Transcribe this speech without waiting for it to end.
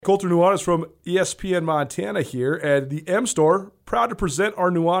Colter Nuanez from ESPN Montana here, and the M Store, proud to present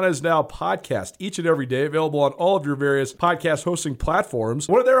our Nuanez Now podcast each and every day, available on all of your various podcast hosting platforms.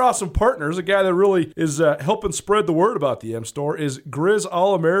 One of their awesome partners, a guy that really is helping spread the word about the M Store, is Grizz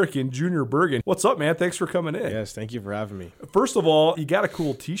All-American Junior Bergen. What's up, man? Thanks for coming in. Yes, thank you for having me. First of all, you got a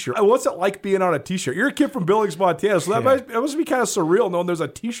cool t-shirt. What's it like being on a t-shirt? You're a kid from Billings, Montana, so that must be kind of surreal knowing there's a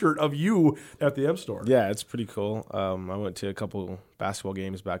t-shirt of you at the M Store. Yeah, it's pretty cool. I went to a couple basketball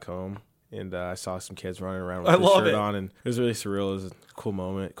games back home, and I saw some kids running around with the shirt on, and it was really surreal. It was a cool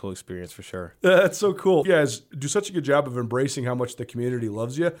moment, cool experience for sure. That's so cool. You guys do such a good job of embracing how much the community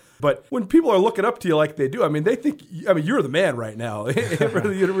loves you. But when people are looking up to you like they do, they think, you're the man right now for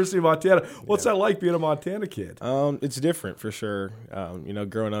the University of Montana. What's that like being a Montana kid? It's different for sure.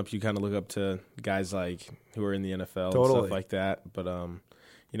 Growing up, you kind of look up to guys like who are in the NFL and stuff like that. But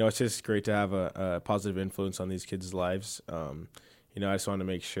it's just great to have a positive influence on these kids' lives. I just want to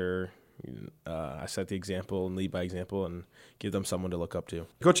make sure I set the example and lead by example and give them someone to look up to.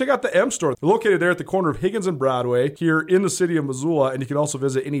 Go check out the M Store. They're located there at the corner of Higgins and Broadway here in the city of Missoula, and you can also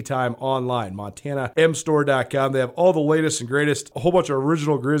visit anytime online, montanamstore.com. They have all the latest and greatest, a whole bunch of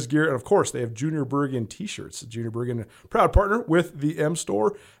original Grizz gear, and of course, they have Junior Bergen t-shirts. Junior Bergen, proud partner with the M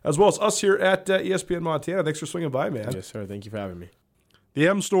Store, as well as us here at ESPN Montana. Thanks for swinging by, man. Yes, sir. Thank you for having me. The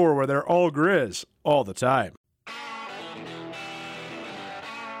M Store, where they're all Grizz all the time.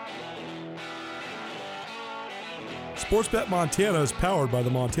 Sportsbet Montana is powered by the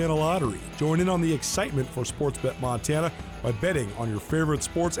Montana Lottery. Join in on the excitement for Sportsbet Montana by betting on your favorite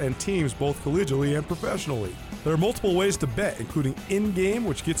sports and teams both collegially and professionally. There are multiple ways to bet, including in-game,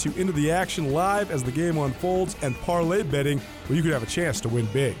 which gets you into the action live as the game unfolds, and parlay betting, where you could have a chance to win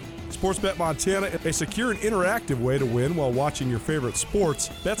big. Sportsbet Montana, a secure and interactive way to win while watching your favorite sports.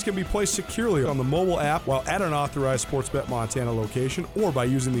 Bets can be placed securely on the mobile app while at an authorized Sportsbet Montana location or by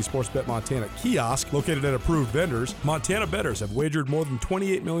using the Sportsbet Montana kiosk located at approved vendors. Montana bettors have wagered more than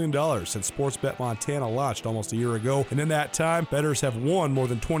 $28 million since Sportsbet Montana launched almost a year ago, and in that time, bettors have won more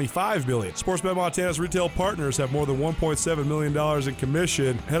than $25 million. Sportsbet Montana's retail partners have more than $1.7 million in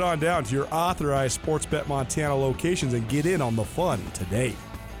commission. Head on down to your authorized Sportsbet Montana locations and get in on the fun today.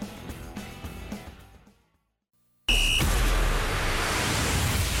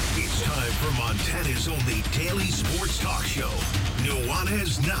 Montana's only daily sports talk show,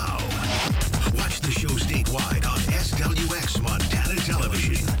 Nuanez Now. Watch the show statewide on SWX Montana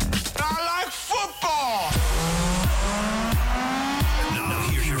Television. I like football! Now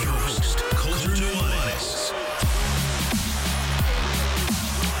here's your host, Colter Nuanez.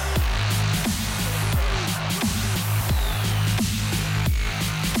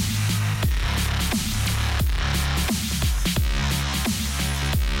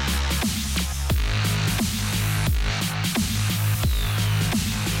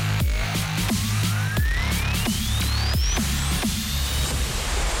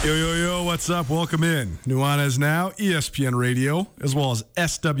 Yo, what's up? Welcome in. Nuanez Now, ESPN Radio, as well as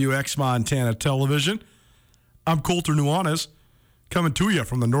SWX Montana Television. I'm Colter Nuanez, coming to you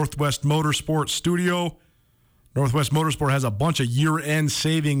from the Northwest Motorsport Studio. Northwest Motorsport has a bunch of year-end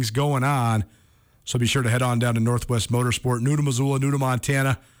savings going on, so be sure to head on down to Northwest Motorsport, new to Missoula, new to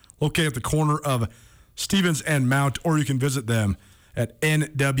Montana, located at the corner of Stevens and Mount, or you can visit them at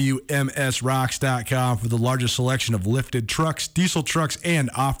nwmsrocks.com for the largest selection of lifted trucks, diesel trucks, and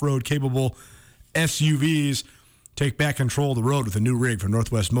off-road capable SUVs. Take back control of the road with a new rig from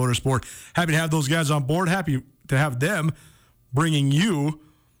Northwest Motorsport. Happy to have those guys on board. Happy to have them bringing you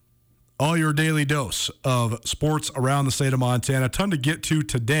all your daily dose of sports around the state of Montana. A ton to get to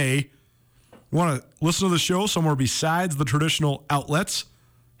today. You want to listen to the show somewhere besides the traditional outlets?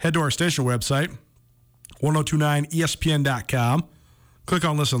 Head to our station website, 1029ESPN.com. Click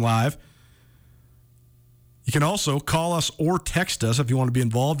on Listen Live. You can also call us or text us if you want to be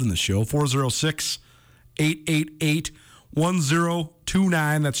involved in the show, 406-888-1029.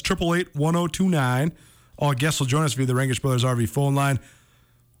 That's 888-1029. All guests will join us via the Rangish Brothers RV phone line.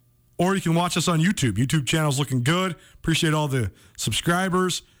 Or you can watch us on YouTube. YouTube channel's looking good. Appreciate all the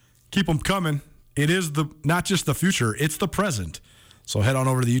subscribers. Keep them coming. It is not just the future, it's the present. So head on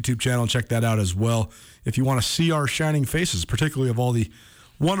over to the YouTube channel and check that out as well if you want to see our shining faces, particularly of all the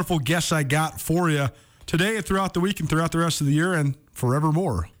wonderful guests I got for you today and throughout the week and throughout the rest of the year and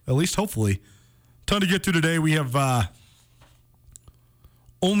forevermore, at least hopefully. Ton to get to today. We have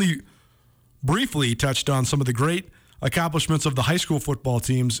only briefly touched on some of the great accomplishments of the high school football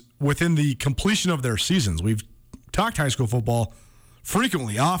teams within the completion of their seasons. We've talked high school football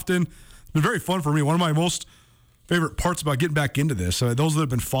frequently, often. It's been very fun for me. One of my most favorite parts about getting back into this, those that have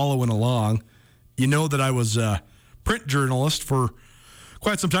been following along, you know that I was a print journalist for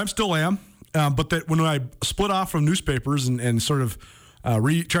quite some time, still am. But that when I split off from newspapers and sort of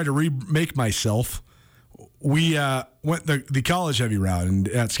tried to remake myself, we went the college heavy route. And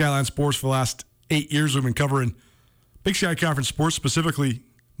at Skyline Sports for the last 8 years, we've been covering Big Sky Conference sports, specifically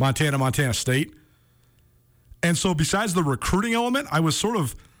Montana State. And so besides the recruiting element, I was sort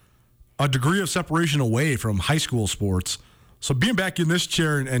of a degree of separation away from high school sports. So being back in this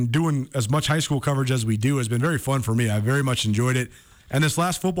chair and doing as much high school coverage as we do has been very fun for me. I very much enjoyed it. And this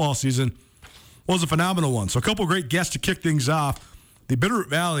last football season was a phenomenal one. So a couple great guests to kick things off. The Bitterroot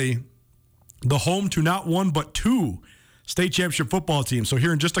Valley, the home to not one but two state championship football teams. So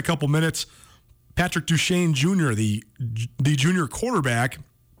here in just a couple minutes, Patrick Duchesne Jr., the junior quarterback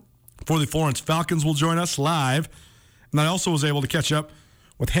for the Florence Falcons, will join us live. And I also was able to catch up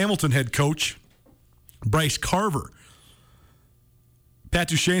with Hamilton head coach Bryce Carver. Pat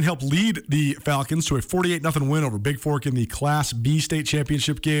Duchesne helped lead the Falcons to a 48-0 win over Big Fork in the Class B state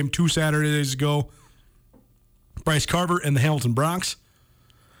championship game 2 Saturdays ago. Bryce Carver and the Hamilton Broncs,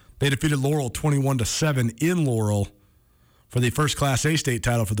 they defeated Laurel 21-7 in Laurel for the first Class A state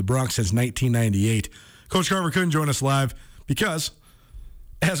title for the Broncs since 1998. Coach Carver couldn't join us live because,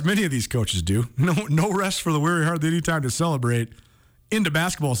 as many of these coaches do, no rest for the weary, hardly any time to celebrate into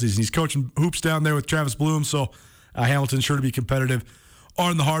basketball season. He's coaching hoops down there with Travis Bloom, so Hamilton's sure to be competitive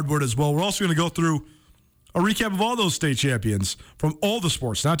on the hardwood as well. We're also going to go through a recap of all those state champions from all the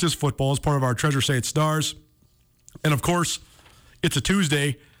sports, not just football, as part of our Treasure State Stars. And, of course, it's a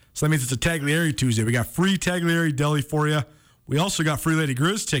Tuesday, so that means it's a Taglieri Tuesday. We got free Taglieri Deli for you. We also got free Lady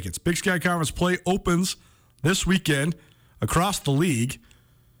Grizz tickets. Big Sky Conference play opens this weekend across the league.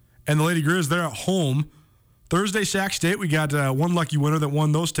 And the Lady Grizz, they're at home. Thursday, Sac State, we got one lucky winner that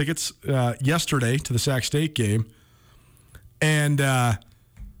won those tickets yesterday to the Sac State game. And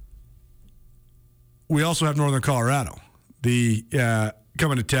we also have Northern Colorado,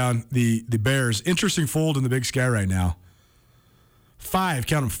 coming to town, the Bears. Interesting fold in the Big Sky right now.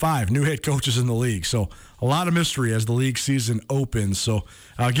 5 new head coaches in the league. So a lot of mystery as the league season opens. So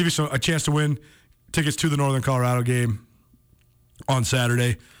I'll give you a chance to win tickets to the Northern Colorado game on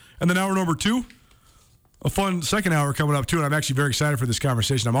Saturday. And then hour number 2, a fun second hour coming up too. And I'm actually very excited for this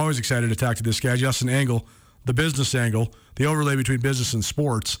conversation. I'm always excited to talk to this guy, Justin Angle, the business angle, the overlay between business and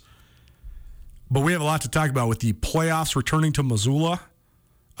sports. But we have a lot to talk about with the playoffs returning to Missoula,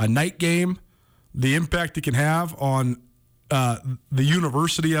 a night game, the impact it can have on the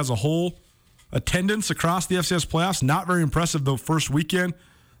university as a whole. Attendance across the FCS playoffs, not very impressive the first weekend.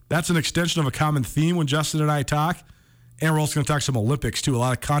 That's an extension of a common theme when Justin and I talk. And we're also going to talk some Olympics, too. A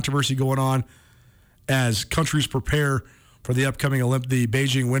lot of controversy going on as countries prepare for the upcoming the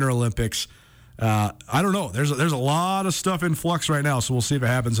Beijing Winter Olympics. I don't know. There's a lot of stuff in flux right now, so we'll see if it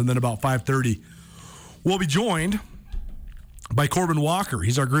happens. And then about 5:30, we'll be joined by Corbin Walker.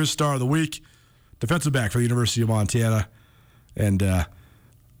 He's our Grizz Star of the Week, defensive back for the University of Montana. And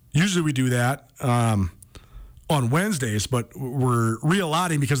usually we do that on Wednesdays, but we're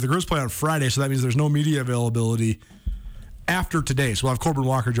realigning because the Grizz play on Friday, so that means there's no media availability after today. So we'll have Corbin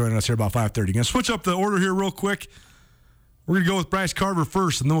Walker joining us here about 5:30. Going to switch up the order here real quick. We're going to go with Bryce Carver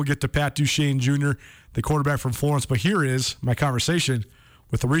first, and then we'll get to Pat Duchesne Jr., the quarterback from Florence. But here is my conversation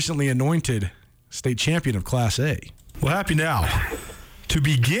with the recently anointed state champion of Class A. Well, happy now to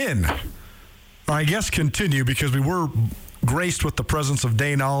begin, or I guess continue, because we were graced with the presence of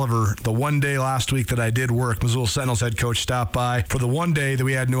Dane Oliver the one day last week that I did work. Missoula Sentinels head coach stopped by for the one day that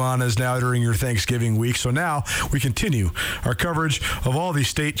we had Nuanez now during your Thanksgiving week. So now we continue our coverage of all these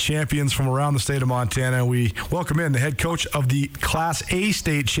state champions from around the state of Montana. We welcome in the head coach of the Class A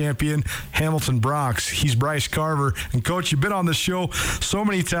state champion, Hamilton Broncs. He's Bryce Carver. And Coach, you've been on this show so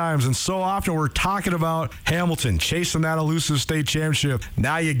many times, and so often we're talking about Hamilton chasing that elusive state championship.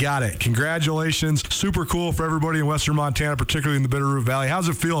 Now you got it. Congratulations. Super cool for everybody in Western Montana, particularly in the Bitterroot Valley. How's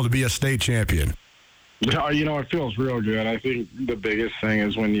it feel to be a state champion? It feels real good. I think the biggest thing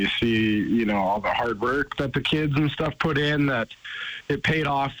is when you see, all the hard work that the kids and stuff put in, that it paid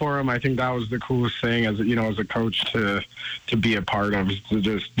off for them. I think that was the coolest thing as a coach to be a part of, to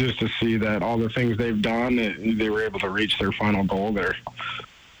just to see that all the things they've done, they were able to reach their final goal there.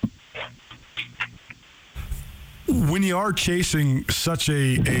 When you are chasing such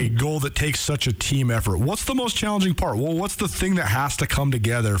a goal that takes such a team effort, what's the most challenging part? Well, what's the thing that has to come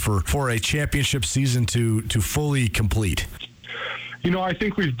together for a championship season to fully complete? I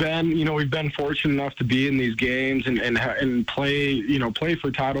think we've been fortunate enough to be in these games and play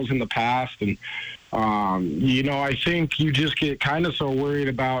for titles in the past, and I think you just get kind of so worried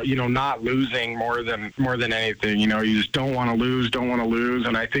about, not losing more than anything. You just don't want to lose.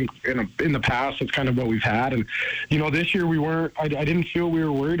 And I think in the past, that's kind of what we've had. And, this year I didn't feel we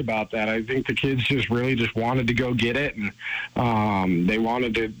were worried about that. I think the kids just wanted to go get it. And they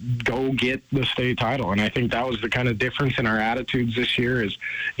wanted to go get the state title. And I think that was the kind of difference in our attitudes this year is,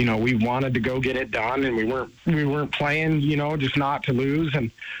 we wanted to go get it done, and we weren't playing, just not to lose.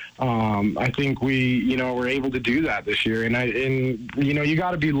 And I think we, were able to do that this year. And you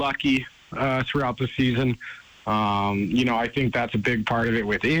got to be lucky throughout the season. I think that's a big part of it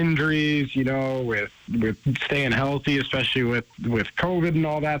with injuries, with staying healthy, especially with COVID and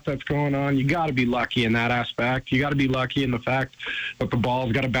all that's going on. You got to be lucky in that aspect. You got to be lucky in the fact that the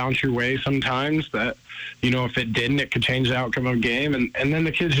ball's got to bounce your way sometimes, that, if it didn't, it could change the outcome of a game. And then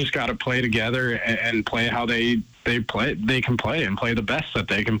the kids just got to play together and play how they play. They can play and play the best that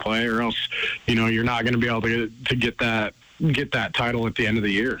they can play, or else, you're not going to be able to get that title at the end of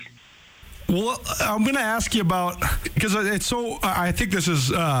the year. Well, I'm going to ask you about, because I think this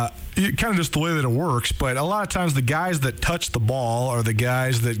is kind of just the way that it works, but a lot of times the guys that touch the ball are the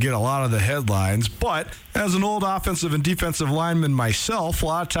guys that get a lot of the headlines. But as an old offensive and defensive lineman myself, a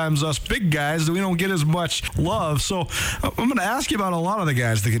lot of times us big guys, we don't get as much love. So I'm going to ask you about a lot of the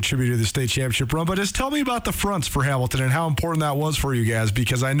guys that contributed to the state championship run, but just tell me about the fronts for Hamilton and how important that was for you guys,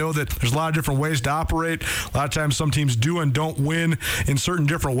 because I know that there's a lot of different ways to operate. A lot of times some teams do and don't win in certain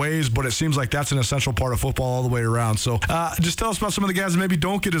different ways, but it seems like that's an essential part of football all the way around. So just tell us about some of the guys that maybe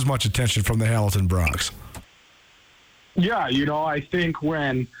don't get as much attention from the Hamilton Broncs. Yeah, I think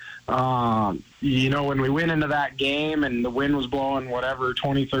when we went into that game and the wind was blowing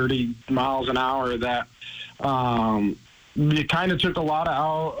 20, 30 miles an hour, that it kind of took a lot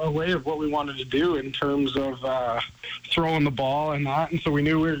away of what we wanted to do in terms of throwing the ball and that. And so we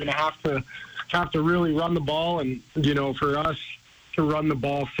knew we were going to have to really run the ball. And, for us to run the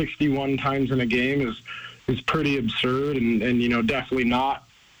ball 61 times in a game is pretty absurd and definitely not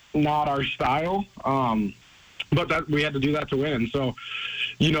our style. But that we had to do that to win. So,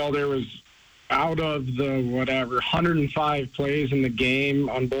 there was out of the 105 plays in the game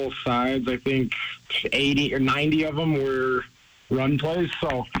on both sides, I think 80 or 90 of them were run plays.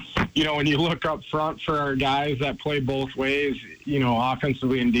 So, when you look up front for our guys that play both ways,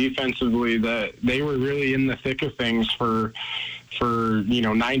 offensively and defensively, that they were really in the thick of things for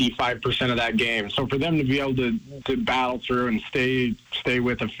 95% of that game. So for them to be able to battle through and stay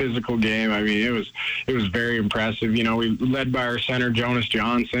with a physical game, I mean, it was very impressive. We led by our center, Jonas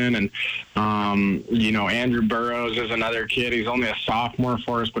Johnson, and Andrew Burrows is another kid. He's only a sophomore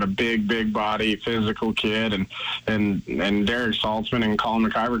for us, but a big body, physical kid, and Derek Saltzman and Colin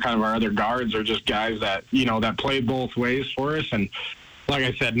McIver, kind of our other guards, are just guys that that play both ways for us. And like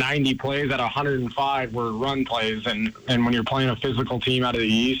I said, 90 plays out of 105 were run plays, and when you're playing a physical team out of the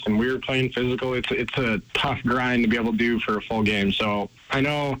East, and we were playing physical, it's a tough grind to be able to do for a full game. So I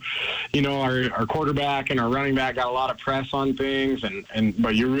know, our quarterback and our running back got a lot of press on things,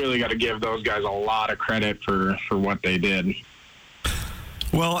 but you really got to give those guys a lot of credit for what they did.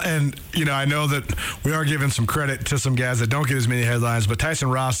 Well, and, I know that we are giving some credit to some guys that don't get as many headlines, but Tyson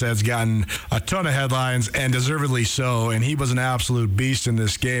Rostad's gotten a ton of headlines, and deservedly so, and he was an absolute beast in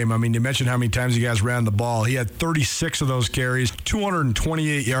this game. I mean, you mentioned how many times you guys ran the ball. He had 36 of those carries,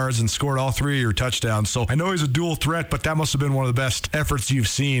 228 yards, and scored all 3 of your touchdowns. So I know he's a dual threat, but that must have been one of the best efforts you've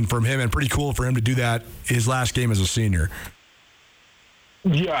seen from him, and pretty cool for him to do that his last game as a senior.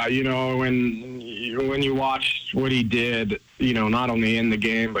 Yeah, when you watch what he did, not only in the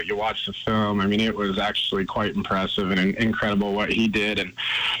game, but you watch the film, I mean, it was actually quite impressive and incredible what he did, and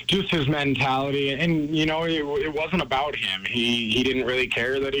just his mentality. And, it wasn't about him. He didn't really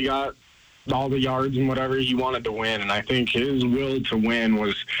care that he got all the yards and whatever. He wanted to win, and I think his will to win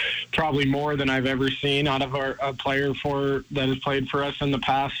was probably more than I've ever seen out of a player that has played for us in the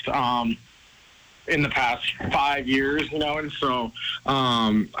past. In the past 5 years, and so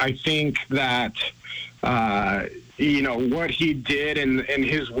I think that, what he did and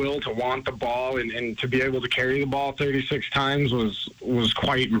his will to want the ball and to be able to carry the ball 36 times was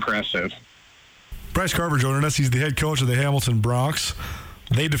quite impressive. Bryce Carver joining us. He's the head coach of the Hamilton Broncs.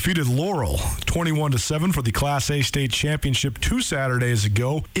 They defeated Laurel 21-7 for the Class A state championship 2 Saturdays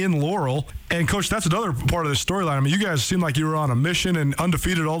ago in Laurel. And, Coach, that's another part of the storyline. I mean, you guys seem like you were on a mission and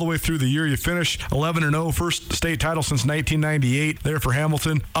undefeated all the way through the year. You finished 11-0, first state title since 1998 there for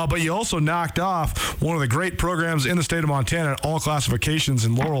Hamilton. But you also knocked off one of the great programs in the state of Montana at all classifications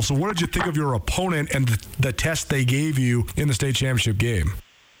in Laurel. So what did you think of your opponent and the test they gave you in the state championship game?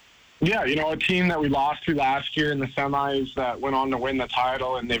 Yeah, a team that we lost to last year in the semis that went on to win the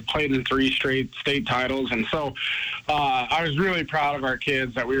title, and they've played in 3 straight state titles. And so I was really proud of our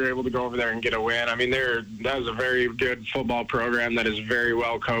kids that we were able to go over there and get a win. I mean, that was a very good football program that is very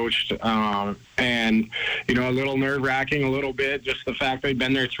well coached. And, a little nerve-wracking a little bit, just the fact they've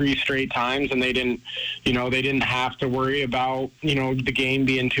been there 3 straight times and they didn't have to worry about, the game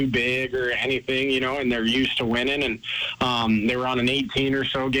being too big or anything, and they're used to winning. And they were on an 18 or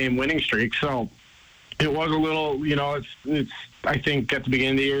so game winning streak. So it was a little, it's I think at the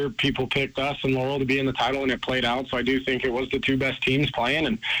beginning of the year, people picked us and Laurel to be in the title, and it played out. So I do think it was the 2 best teams playing,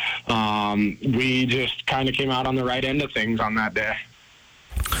 and we just kind of came out on the right end of things on that day.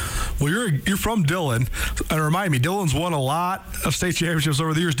 Well, you're from Dillon. And remind me, Dillon's won a lot of state championships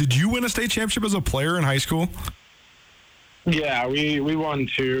over the years. Did you win a state championship as a player in high school? Yeah, we won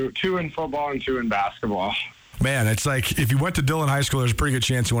 2 in football and 2 in basketball. Man, it's like if you went to Dillon High School, there's a pretty good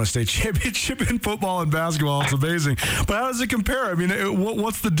chance you won a state championship in football and basketball. It's amazing. But how does it compare? I mean,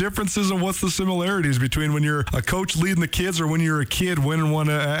 what's the differences and what's the similarities between when you're a coach leading the kids or when you're a kid winning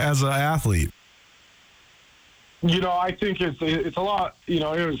one as an athlete? I think it's a lot, it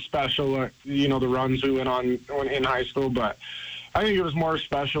was special, the runs we went on in high school, but I think it was more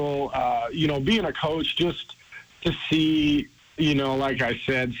special, being a coach just to see, like I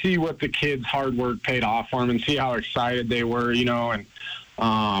said, see what the kids' hard work paid off for them and see how excited they were, and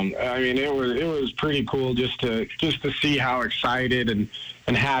I mean, it was pretty cool just to see how excited and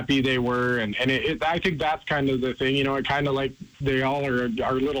happy they were, and I think that's kind of the thing, it kind of like they all are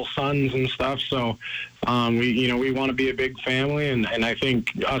our little sons and stuff. So we want to be a big family, and I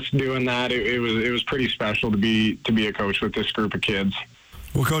think us doing that, it was pretty special to be a coach with this group of kids.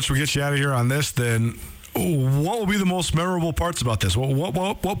 Well, Coach, we'll get you out of here on this then. What will be the most memorable parts about this?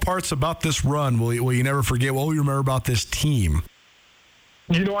 What parts about this run will you never forget? What will you remember about this team?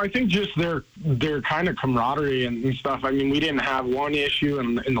 I think just their kind of camaraderie and stuff. I mean, we didn't have one issue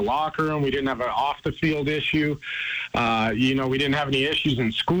in the locker room. We didn't have an off-the-field issue. We didn't have any issues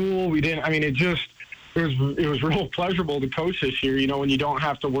in school. We didn't. I mean, it was real pleasurable to coach this year, when you don't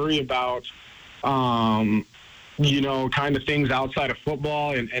have to worry about, kind of things outside of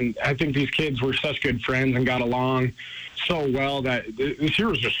football. And I think these kids were such good friends and got along so well that this year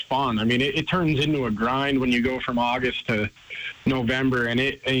was just fun. I mean, it turns into a grind when you go from August to November, and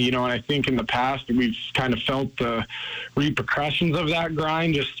I think in the past we've kind of felt the repercussions of that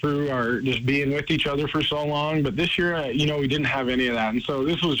grind just through our just being with each other for so long. But this year, we didn't have any of that, and so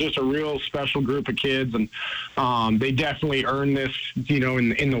this was just a real special group of kids, and they definitely earned this,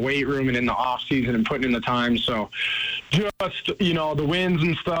 in the weight room and in the off season and putting in the time. So just the wins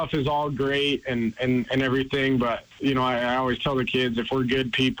and stuff is all great and everything, but I always tell the kids, if we're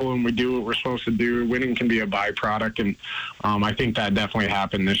good people and we do what we're supposed to do, winning can be a byproduct, and I think that definitely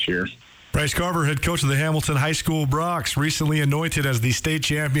happened this year. Bryce Carver, head coach of the Hamilton High School Brocs, recently anointed as the state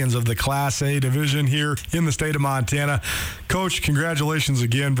champions of the Class A division here in the state of Montana. Coach, congratulations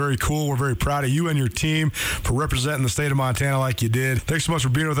again. Very cool. We're very proud of you and your team for representing the state of Montana like you did. Thanks so much for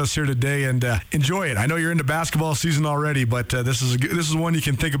being with us here today, and enjoy it. I know you're into basketball season already, but this is one you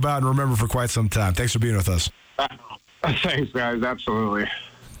can think about and remember for quite some time. Thanks for being with us. Thanks, guys. Absolutely.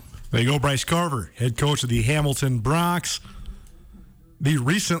 There you go, Bryce Carver, head coach of the Hamilton Brocs, the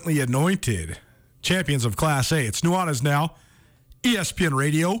recently anointed champions of Class A. It's Nuanez Now, ESPN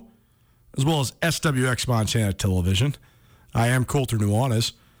Radio, as well as SWX Montana Television. I am Colter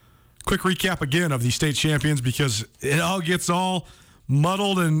Nuanez. Quick recap again of the state champions, because it all gets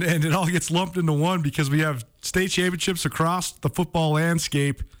muddled and it all gets lumped into one, because we have state championships across the football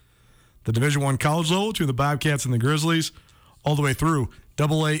landscape. The Division I college level between the Bobcats and the Grizzlies, all the way through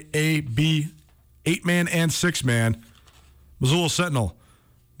AA, A, B, 8-man and 6-man. Missoula Sentinel,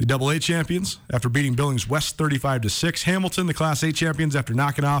 the AA champions after beating Billings West 35-6. Hamilton, the Class A champions after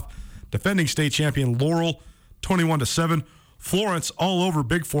knocking off defending state champion Laurel 21-7. Florence all over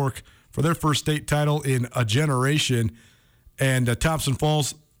Big Fork for their first state title in a generation. And Thompson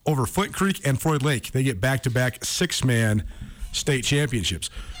Falls over Flint Creek and Floyd Lake. They get back-to-back 6-man state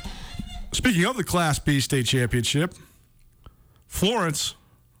championships. Speaking of the Class B state championship, Florence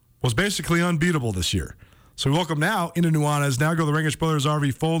was basically unbeatable this year. So we welcome now into Nuanez. Now go to the Rangish Brothers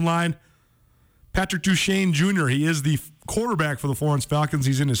RV phone line. Patrick Duchesne Jr., he is the quarterback for the Florence Falcons.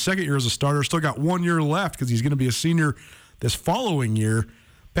 He's in his second year as a starter. Still got 1 year left because he's going to be a senior this following year.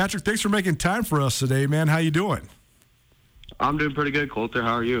 Patrick, thanks for making time for us today, man. How you doing? I'm doing pretty good, Colter.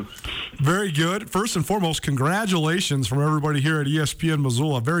 How are you? Very good. First and foremost, congratulations from everybody here at ESPN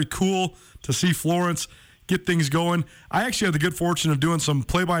Missoula. Very cool to see Florence get things going. I actually had the good fortune of doing some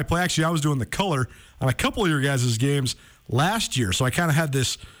play-by-play. Actually, I was doing the color on a couple of your guys' games last year, so I kind of had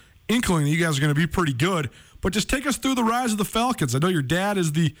this inkling that you guys are going to be pretty good. But just take us through the rise of the Falcons. I know your dad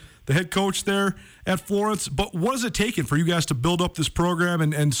is the head coach there at Florence, but what has it taken for you guys to build up this program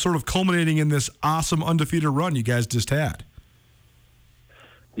and sort of culminating in this awesome undefeated run you guys just had?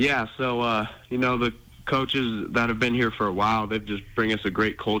 Yeah, so, the coaches that have been here for a while, they've just bring us a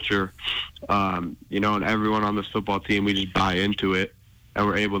great culture, and everyone on this football team, we just buy into it, and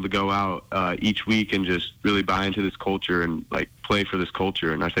we're able to go out each week and just really buy into this culture and, play for this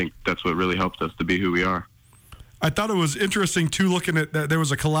culture, and I think that's what really helped us to be who we are. I thought it was interesting, too, looking at that. There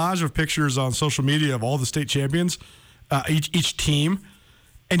was a collage of pictures on social media of all the state champions, each team.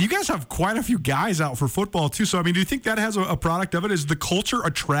 And you guys have quite a few guys out for football, too. So, do you think that has a product of it? Is the culture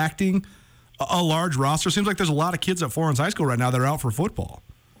attracting a large roster? It seems like there's a lot of kids at Florence High School right now that are out for football.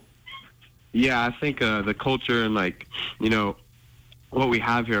 Yeah, I think the culture and, what we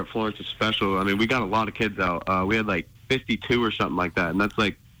have here at Florence is special. We got a lot of kids out. We had, 52 or something like that. And that's,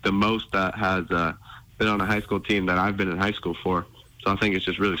 the most that has been on a high school team that I've been in high school for. So I think it's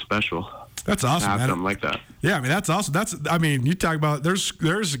just really special. That's awesome, to have man. Something like that. Yeah, that's awesome. You talk about there's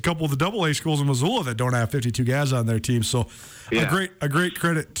a couple of the AA schools in Missoula that don't have 52 guys on their team. So yeah. a great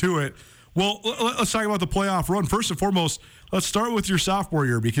credit to it. Well, let's talk about the playoff run. First and foremost, let's start with your sophomore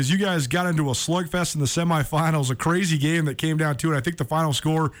year because you guys got into a slugfest in the semifinals, a crazy game that came down to it. I think the final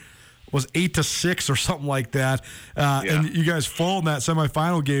score was 8-6 or something like that. And you guys fall in that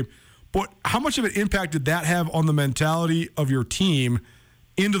semifinal game. But how much of an impact did that have on the mentality of your team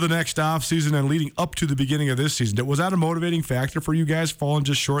into the next offseason and leading up to the beginning of this season? Was that a motivating factor for you guys falling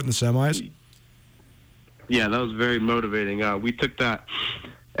just short in the semis? Yeah, that was very motivating. We took that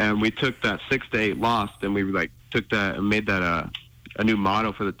 6-8 loss, and we took that and made that a new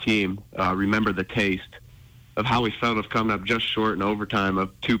motto for the team. Remember the taste of how we felt of coming up just short in overtime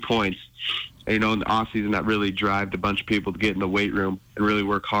of 2 points. And, in the offseason, that really drove a bunch of people to get in the weight room and really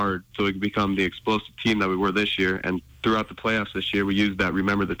work hard so we could become the explosive team that we were this year. And throughout the playoffs this year, we used that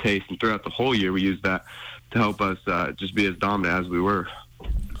remember the taste. And throughout the whole year, we used that to help us just be as dominant as we were.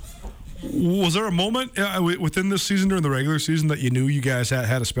 Was there a moment within this season during the regular season that you knew you guys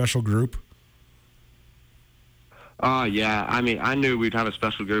had a special group? Yeah. I knew we'd have a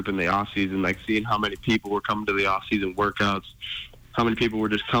special group in the offseason, seeing how many people were coming to the offseason workouts, how many people were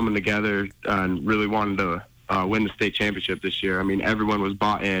just coming together and really wanted to win the state championship this year. Everyone was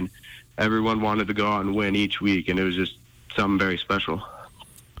bought in. Everyone wanted to go out and win each week, and it was just something very special.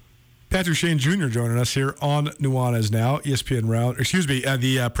 Patrick Shane Jr. joining us here on Nuanez Now, ESPN Round.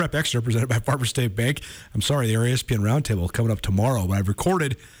 The Prep Extra presented by Farmers State Bank. I'm sorry, the ESPN Roundtable coming up tomorrow, but I've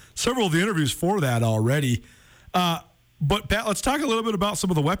recorded several of the interviews for that already. But Pat, let's talk a little bit about some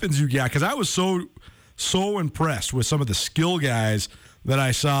of the weapons you got, because I was so impressed with some of the skill guys that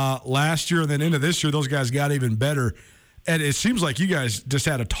I saw last year, and then into this year, those guys got even better. And it seems like you guys just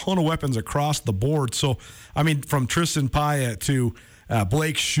had a ton of weapons across the board. So, from Tristan Pyatt to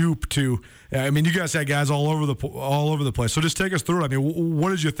Blake Shoop to, you guys had guys all over the place. So just take us through it.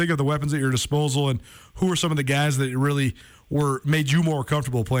 What did you think of the weapons at your disposal, and who are some of the guys that really made you more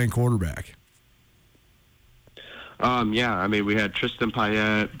comfortable playing quarterback? We had Tristan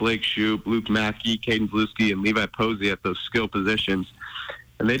Pyatt, Blake Shoop, Luke Mackey, Caden Zalewski, and Levi Posey at those skill positions.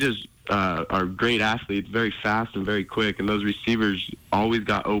 And they just are great athletes, very fast and very quick, and those receivers always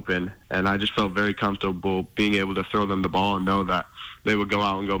got open. And I just felt very comfortable being able to throw them the ball and know that they would go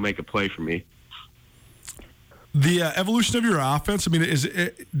out and go make a play for me. The evolution of your offense,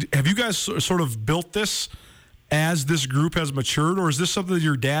 have you guys sort of built this as this group has matured, or is this something that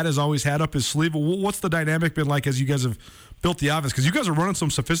your dad has always had up his sleeve? What's the dynamic been like as you guys have built the offense? Because you guys are running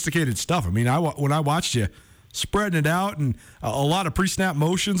some sophisticated stuff. When I watched you, spreading it out and a lot of pre-snap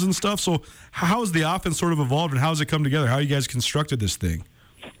motions and stuff. So how has the offense sort of evolved, and how has it come together? How you guys constructed this thing?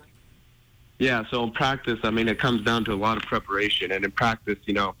 Yeah, so in practice, it comes down to a lot of preparation. And in practice,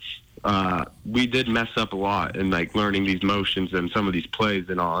 we did mess up a lot in learning these motions and some of these plays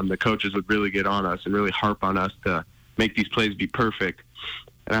and all. And the coaches would really get on us and really harp on us to make these plays be perfect.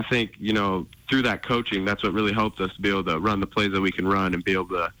 And I think, through that coaching, that's what really helps us to be able to run the plays that we can run and be able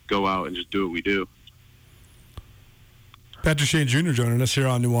to go out and just do what we do. Patrick Shane Jr. joining us here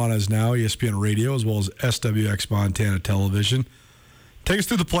on Nuanez Now, ESPN Radio, as well as SWX Montana Television. Take us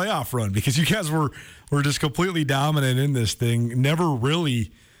through the playoff run, because you guys were just completely dominant in this thing, never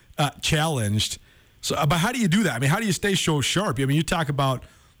really challenged. So, but how do you do that? How do you stay so sharp? You talk about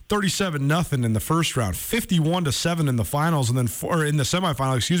 37-0 in the first round, 51-7 in the finals, and then in the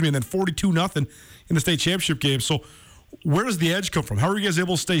semifinal, and then 42-0 in the state championship game. So, where does the edge come from? How are you guys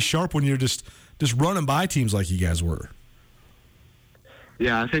able to stay sharp when you're just running by teams like you guys were?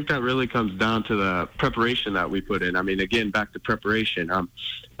 Yeah, I think that really comes down to the preparation that we put in. I mean, again, back to preparation.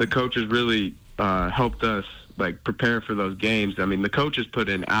 The coaches really helped us prepare for those games. I mean, the coaches put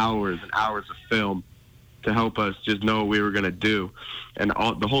in hours and hours of film to help us just know what we were going to do, and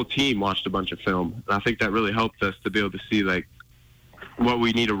the whole team watched a bunch of film. And I think that really helped us to be able to see what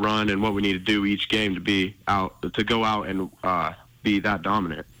we need to run and what we need to do each game to go out and be that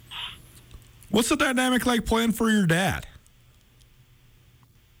dominant. What's the dynamic like playing for your dad?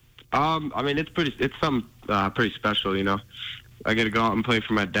 I mean, it's something pretty special, you know. I get to go out and play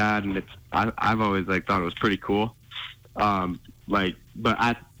for my dad, and I've always thought it was pretty cool.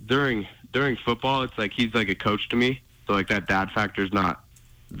 But during football, it's he's like a coach to me. So that dad factor is not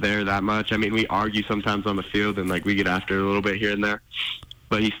there that much. I mean, we argue sometimes on the field, and we get after it a little bit here and there.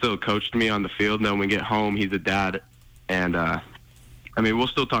 But he's still coached me on the field. And then when we get home, he's a dad, and I mean, we'll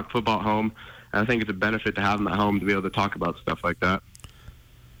still talk football at home. And I think it's a benefit to have him at home to be able to talk about stuff like that.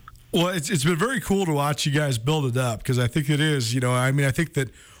 Well, it's been very cool to watch you guys build it up, because I think it is, I think that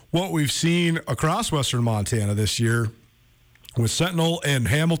what we've seen across Western Montana this year with Sentinel and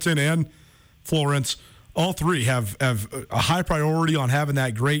Hamilton and Florence, all three have a high priority on having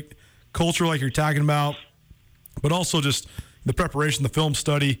that great culture like you're talking about, but also just the preparation, the film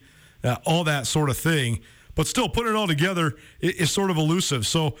study, all that sort of thing. But still, putting it all together is sort of elusive.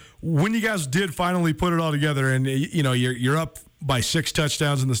 So when you guys did finally put it all together, and you're up by 6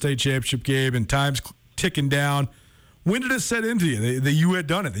 touchdowns in the state championship game, and time's ticking down, when did it set into you that you had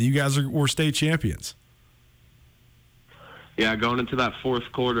done it, that you guys were state champions? Yeah, going into that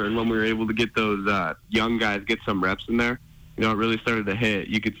fourth quarter, and when we were able to get those young guys get some reps in there, it really started to hit.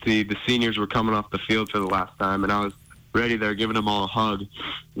 You could see the seniors were coming off the field for the last time, and I was ready there, giving them all a hug.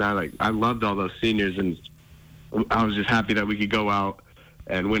 And I loved all those seniors, and I was just happy that we could go out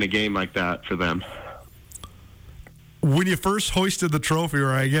and win a game like that for them. When you first hoisted the trophy, or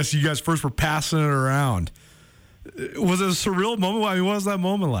I guess you guys first were passing it around, was it a surreal moment? I mean, what was that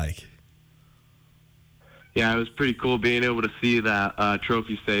moment like? Yeah, it was pretty cool being able to see that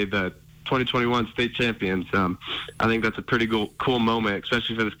trophy say the 2021 state champions. I think that's a pretty cool moment,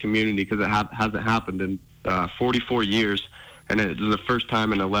 especially for this community, because it hasn't happened in 44 years, and it was the first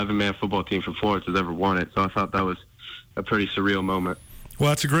time an 11-man football team from Florence has ever won it. So I thought that was a pretty surreal moment. Well,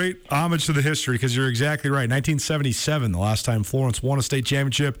 that's a great homage to the history, because you're exactly right. 1977, the last time Florence won a state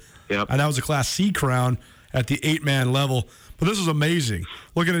championship. Yep. And that was a Class C crown at the 8-man level. But this is amazing.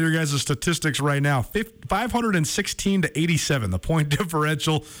 Looking at your guys' statistics right now, 516 to 87, the point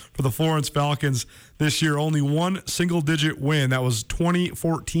differential for the Florence Falcons this year. Only one single-digit win. That was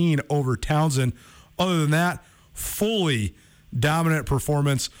 2014 over Townsend. Other than that, fully dominant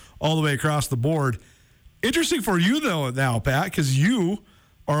performance all the way across the board. Interesting for you, though, now, Pat, because you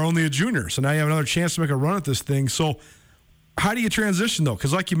are only a junior. So now you have another chance to make a run at this thing. So how do you transition, though?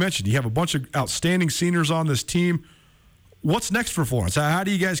 Because like you mentioned, you have a bunch of outstanding seniors on this team. What's next for Florence? How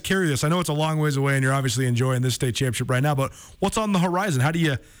do you guys carry this? I know it's a long ways away, and you're obviously enjoying this state championship right now, but what's on the horizon? How do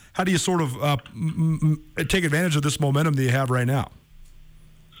you sort of take advantage of this momentum that you have right now?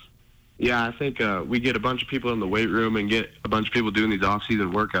 Yeah, I think we get a bunch of people in the weight room and get a bunch of people doing these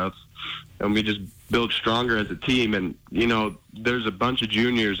off-season workouts, and we just build stronger as a team. And, there's a bunch of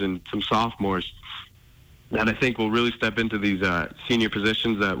juniors and some sophomores that I think will really step into these senior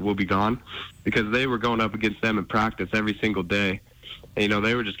positions that will be gone, because they were going up against them in practice every single day. And,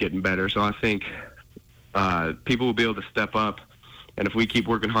 they were just getting better. So I think people will be able to step up. And if we keep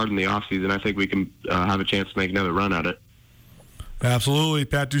working hard in the offseason, I think we can have a chance to make another run at it. Absolutely.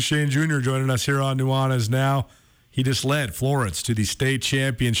 Pat Duchesne Jr. joining us here on Nuanez Now. He just led Florence to the state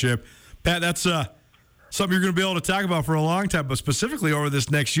championship. Pat, that's something you're going to be able to talk about for a long time, but specifically over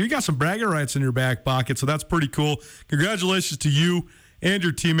this next year. You got some bragging rights in your back pocket, so that's pretty cool. Congratulations to you and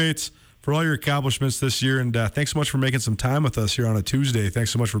your teammates for all your accomplishments this year, and thanks so much for making some time with us here on a Tuesday.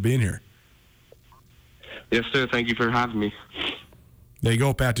 Thanks so much for being here. Yes, sir. Thank you for having me. There you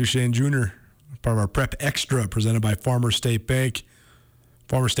go, Pat Duchesne Jr., part of our Prep Extra presented by Farmers State Bank.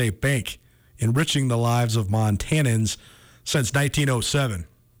 Farmers State Bank, enriching the lives of Montanans since 1907.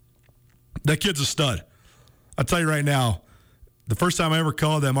 That kid's a stud. I'll tell you right now, the first time I ever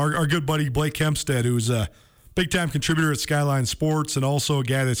called them, our good buddy Blake Hempstead, who's a big-time contributor at Skyline Sports and also a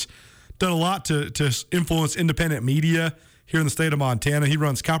guy that's done a lot to influence independent media here in the state of Montana. He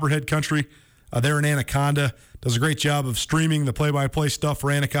runs Copperhead Country there in Anaconda, does a great job of streaming the play-by-play stuff for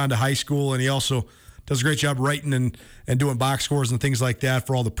Anaconda High School, and he also does a great job writing and doing box scores and things like that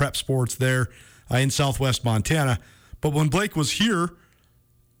for all the prep sports there in southwest Montana. But when Blake was here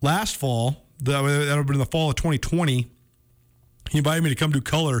last fall, that would have been in the fall of 2020, he invited me to come do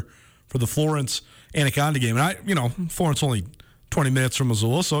color for the Florence Anaconda game. And Florence only 20 minutes from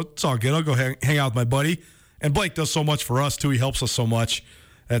Missoula, so it's all good. I'll go hang out with my buddy. And Blake does so much for us, too. He helps us so much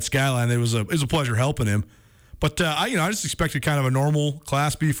at Skyline. It was a pleasure helping him. But, I just expected kind of a normal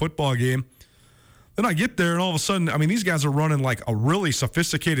Class B football game. Then I get there, and all of a sudden, these guys are running like a really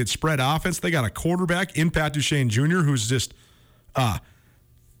sophisticated spread offense. They got a quarterback in Pat Duchesne Jr. who's just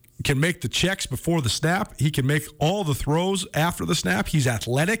can make the checks before the snap. He can make all the throws after the snap. He's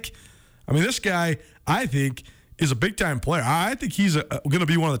athletic. This guy, I think, is a big-time player. I think he's going to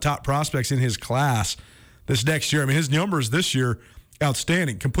be one of the top prospects in his class this next year. His numbers this year,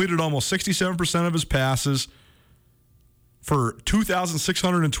 outstanding. Completed almost 67% of his passes for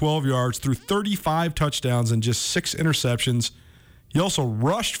 2,612 yards, threw 35 touchdowns and just 6 interceptions. He also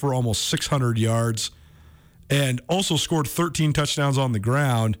rushed for almost 600 yards and also scored 13 touchdowns on the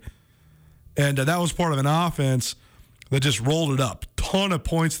ground. And that was part of an offense that just rolled it up. Ton of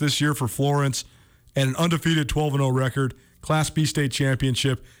points this year for Florence and an undefeated 12-0 record, Class B state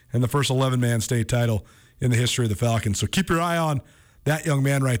championship, and the first 11-man state title in the history of the Falcons. So keep your eye on that young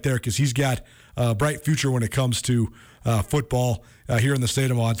man right there because he's got a bright future when it comes to football here in the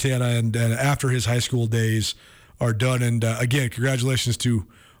state of Montana, and after his high school days are done. And again, congratulations to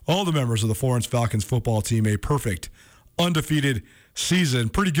all the members of the Florence Falcons football team. A perfect, undefeated season.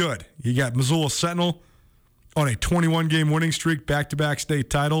 Pretty good. You got Missoula Sentinel on a 21-game winning streak, back-to-back state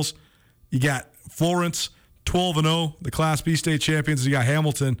titles. You got Florence 12-0, the Class B state champions. You got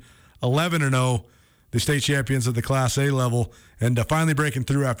Hamilton 11-0, the state champions at the Class A level, and finally breaking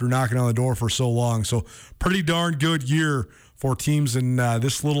through after knocking on the door for so long. So pretty darn good year for teams in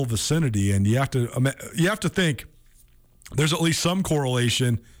this little vicinity. And you have to think there's at least some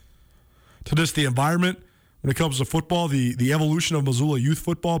correlation to just the environment when it comes to football, the evolution of Missoula youth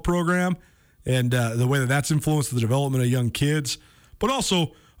football program, and the way that's influenced the development of young kids, but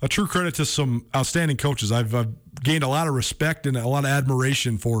also a true credit to some outstanding coaches. I've gained a lot of respect and a lot of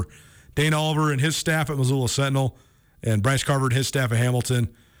admiration for Dane Oliver and his staff at Missoula Sentinel, and Bryce Carver and his staff at Hamilton,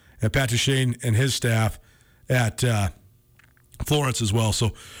 and Pat Duchesne and his staff at Florence as well.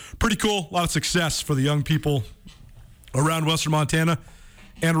 So pretty cool. A lot of success for the young people around Western Montana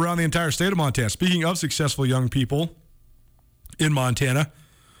and around the entire state of Montana. Speaking of successful young people in Montana,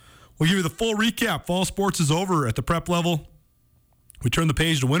 we'll give you the full recap. Fall sports is over at the prep level. We turn the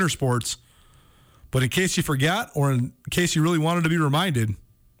page to winter sports. But in case you forgot, or in case you really wanted to be reminded,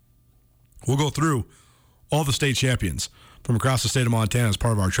 we'll go through all the state champions from across the state of Montana as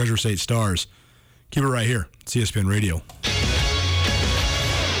part of our Treasure State Stars. Keep it right here, CSPN Radio.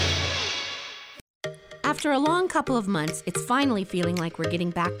 After a long couple of months, it's finally feeling like we're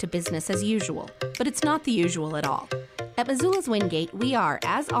getting back to business as usual. But it's not the usual at all. At Missoula's Wingate, we are,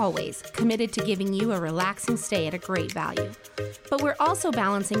 as always, committed to giving you a relaxing stay at a great value. But we're also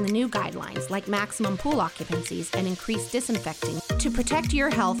balancing the new guidelines like maximum pool occupancies and increased disinfecting to protect your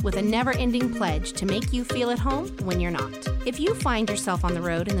health with a never-ending pledge to make you feel at home when you're not. If you find yourself on the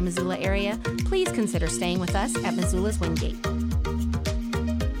road in the Missoula area, please consider staying with us at Missoula's Wingate.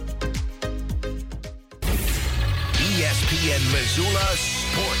 ESPN Missoula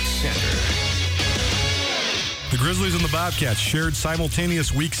Sports Center. The Grizzlies and the Bobcats shared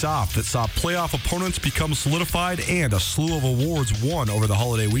simultaneous weeks off that saw playoff opponents become solidified and a slew of awards won over the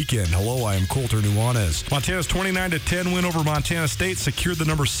holiday weekend. Hello, I am Colter Nuanez. Montana's 29-10 win over Montana State secured the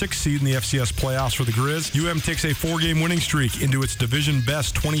number 6 seed in the FCS playoffs for the Grizz. UM takes a 4-game winning streak into its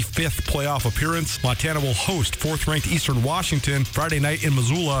division-best 25th playoff appearance. Montana will host 4th-ranked Eastern Washington Friday night in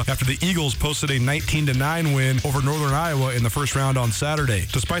Missoula after the Eagles posted a 19-9 win over Northern Iowa in the first round on Saturday.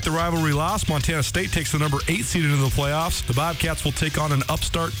 Despite the rivalry loss, Montana State takes the number 8 seed into the playoffs. The Bobcats will take on an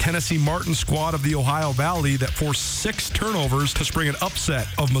upstart Tennessee Martin squad of the Ohio Valley that forced 6 turnovers to spring an upset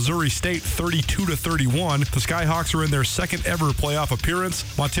of Missouri State 32-31. The Skyhawks are in their second ever playoff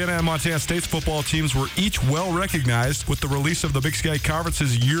appearance. Montana and Montana State's football teams were each well recognized with the release of the Big Sky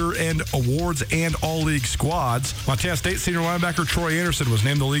Conference's year-end awards and all-league squads. Montana State senior linebacker Troy Anderson was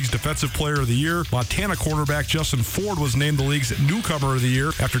named the league's Defensive Player of the Year. Montana quarterback Justin Ford was named the league's Newcomer of the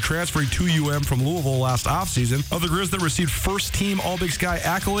Year after transferring to UM from Louisville last offseason. Of the Grizz that received first-team All-Big Sky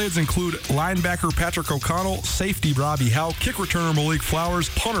accolades include linebacker Patrick O'Connell, safety Robbie Howe, kick returner Malik Flowers,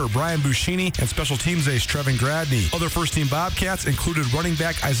 punter Brian Buschini, and special teams ace Trevin Gradney. Other first-team Bobcats included running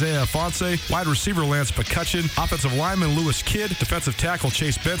back Isaiah Afonso, wide receiver Lance McCutcheon, offensive lineman Lewis Kidd, defensive tackle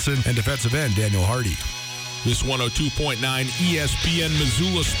Chase Benson, and defensive end Daniel Hardy. This 102.9 ESPN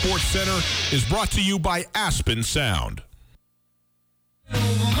Missoula Sports Center is brought to you by Aspen Sound.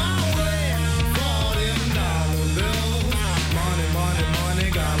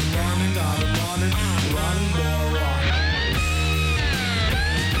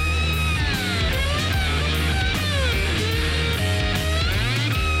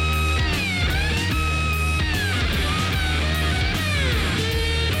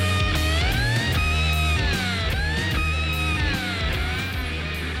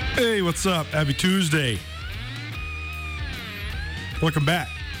 Hey, what's up? Happy Tuesday. Welcome back.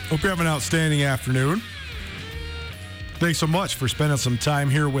 Hope you have an outstanding afternoon. Thanks so much for spending some time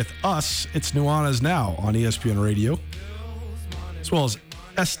here with us. It's Nuanez Now on ESPN Radio, as well as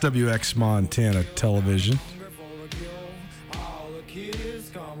SWX Montana Television.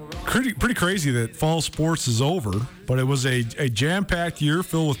 Pretty crazy that fall sports is over, but it was a jam-packed year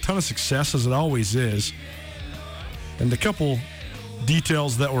filled with a ton of success, as it always is. And a couple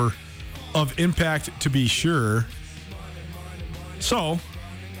details that were of impact, to be sure. So,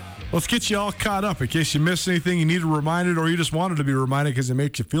 let's get you all caught up in case you missed anything, you need reminded, or you just wanted to be reminded because it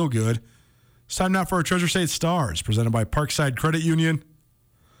makes you feel good. It's time now for our Treasure State Stars, presented by Parkside Credit Union.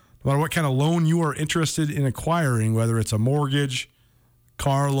 No matter what kind of loan you are interested in acquiring, whether it's a mortgage,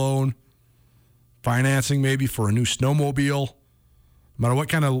 car loan, financing maybe for a new snowmobile, no matter what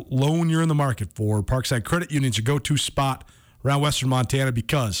kind of loan you're in the market for, Parkside Credit Union is your go-to spot around Western Montana,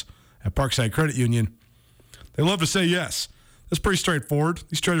 because at Parkside Credit Union, they love to say yes. It's pretty straightforward.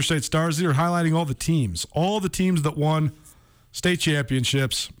 These Treasure State Stars, they are highlighting all the teams that won state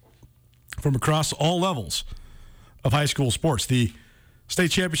championships from across all levels of high school sports. The state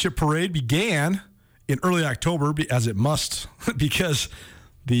championship parade began in early October, as it must, because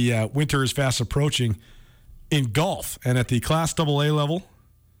the winter is fast approaching in golf. And at the Class AA level,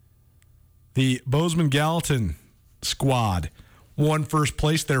 the Bozeman Gallatin squad won first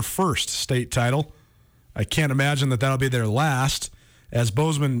place, their first state title. I can't imagine that that'll be their last, as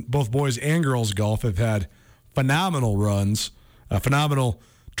Bozeman, both boys and girls golf, have had phenomenal runs, phenomenal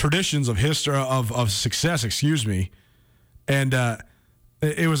traditions of history, of success, And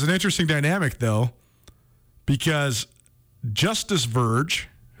it was an interesting dynamic, though, because Justice Verge,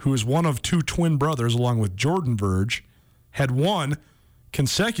 who is one of two twin brothers, along with Jordan Verge, had won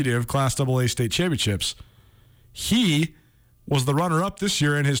consecutive Class AA state championships. He was the runner-up this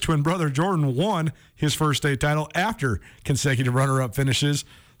year, and his twin brother Jordan won his first state title after consecutive runner-up finishes.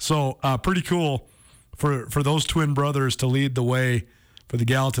 So pretty cool for those twin brothers to lead the way for the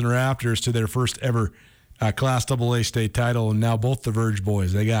Gallatin Raptors to their first ever Class AA state title. And now both the Verge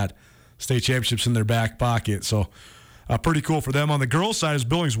boys, they got state championships in their back pocket. So pretty cool for them. On the girls' side is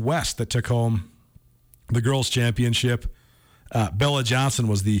Billings West that took home the girls' championship. Bella Johnson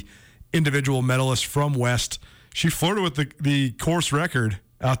was the individual medalist from West. She flirted with the course record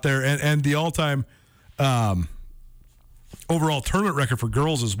out there and the all-time overall tournament record for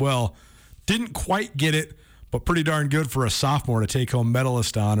girls as well. Didn't quite get it, but pretty darn good for a sophomore to take home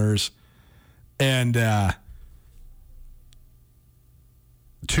medalist honors and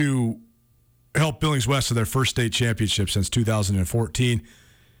to help Billings West to their first state championship since 2014.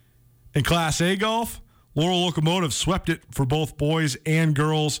 In Class A golf, Laurel Locomotive swept it for both boys and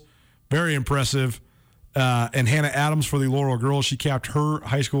girls. Very impressive. And Hannah Adams for the Laurel girls. She capped her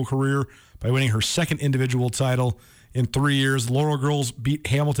high school career by winning her second individual title in 3 years. The Laurel girls beat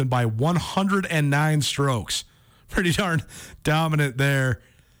Hamilton by 109 strokes. Pretty darn dominant there.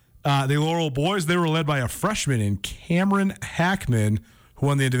 The Laurel boys, they were led by a freshman in Cameron Hackman, who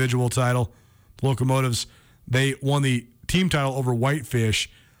won the individual title. The Locomotives, they won the team title over Whitefish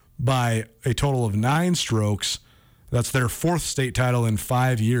by a total of 9 strokes. That's their fourth state title in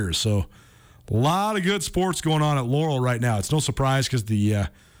 5 years. So a lot of good sports going on at Laurel right now. It's no surprise because the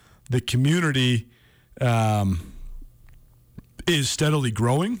community is steadily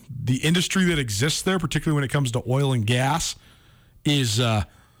growing. The industry that exists there, particularly when it comes to oil and gas, is a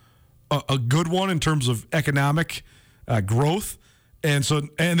good one in terms of economic growth. And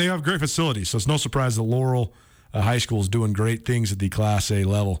they have great facilities. So it's no surprise that Laurel High School is doing great things at the Class A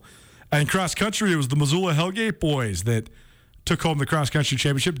level. And cross country, it was the Missoula Hellgate boys that took home the cross country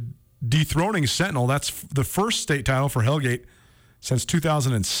championship, dethroning Sentinel. That's the first state title for Hellgate since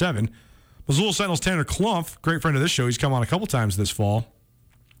 2007. Missoula Sentinel's Tanner Klumpf, great friend of this show. He's come on a couple times this fall.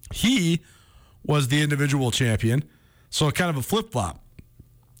 He was the individual champion, so kind of a flip-flop.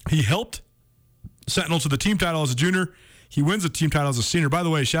 He helped Sentinel to the team title as a junior. He wins the team title as a senior. By the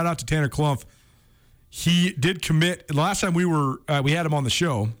way, shout out to Tanner Klumpf. He did commit. The last time we had him on the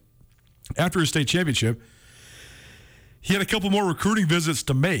show, after his state championship, he had a couple more recruiting visits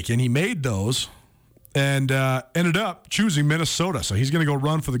to make, and he made those and ended up choosing Minnesota. So he's going to go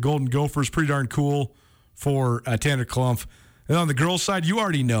run for the Golden Gophers. Pretty darn cool for Tanner Klumpf. And on the girls' side, you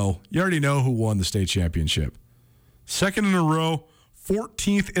already know who won the state championship. Second in a row,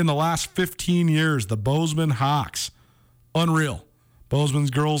 14th in the last 15 years, the Bozeman Hawks. Unreal.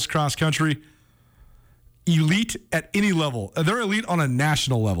 Bozeman's girls cross country, elite at any level. They're elite on a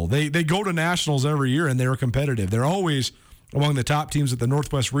national level. They go to nationals every year, and they're competitive. They're always among the top teams at the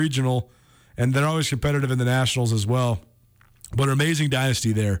Northwest Regional, and they're always competitive in the nationals as well. But an amazing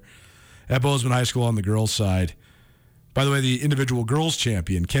dynasty there at Bozeman High School on the girls' side. By the way, the individual girls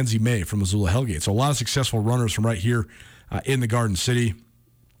champion, Kenzie May from Missoula Hellgate. So a lot of successful runners from right here in the Garden City.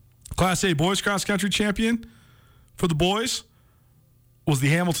 Class A boys cross country champion for the boys was the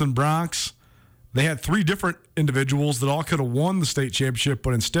Hamilton Bronx. They had 3 different individuals that all could have won the state championship,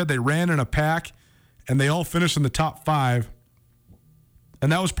 but instead they ran in a pack, and they all finished in the top 5.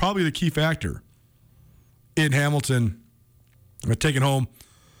 And that was probably the key factor in Hamilton taking home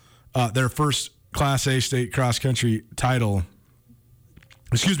their first Class A state cross-country title.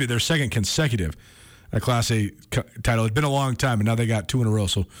 Excuse me, their second consecutive Class A title. It's been a long time, and now they got 2 in a row,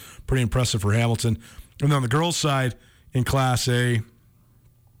 so pretty impressive for Hamilton. And then on the girls' side in Class A,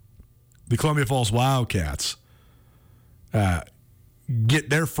 the Columbia Falls Wildcats get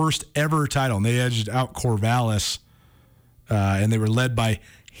their first ever title, and they edged out Corvallis, and they were led by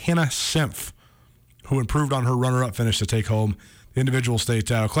Hannah Sempf, who improved on her runner-up finish to take home the individual state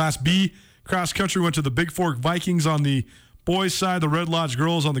title. Class B cross-country went to the Big Fork Vikings on the boys' side, the Red Lodge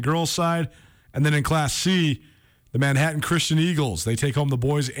girls on the girls' side, and then in Class C, the Manhattan Christian Eagles. They take home the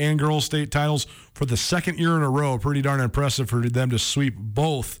boys and girls state titles for the second year in a row. Pretty darn impressive for them to sweep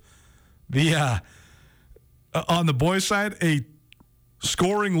both. On the boys' side, a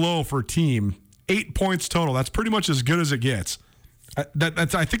scoring low for a team, 8 points total. That's pretty much as good as it gets. I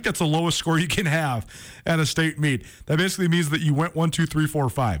think that's the lowest score you can have at a state meet. That basically means that you went 1, 2, 3, 4,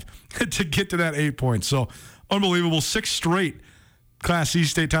 5 to get to that 8 points. So unbelievable. 6 straight Class C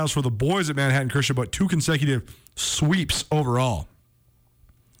state titles for the boys at Manhattan Christian, but 2 consecutive sweeps overall.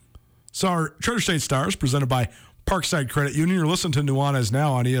 So our Treasure State Stars, presented by Parkside Credit Union. You're listening to Nuanez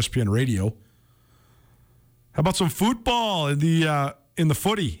Now on ESPN Radio. How about some football in the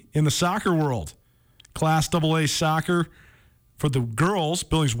footy, in the soccer world? Class AA soccer. For the girls,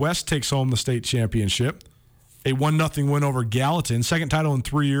 Billings West takes home the state championship. A 1-0 win over Gallatin. Second title in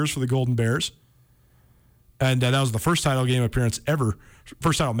 3 years for the Golden Bears. And that was the first title match appearance ever,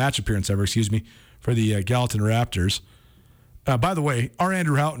 for the Gallatin Raptors. By the way, our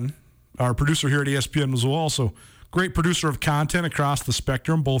Andrew Houghton, our producer here at ESPN Missoula, also great producer of content across the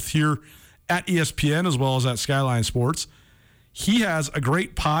spectrum, both here at ESPN as well as at Skyline Sports. He has a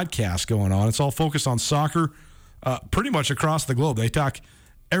great podcast going on. It's all focused on soccer, pretty much across the globe. They talk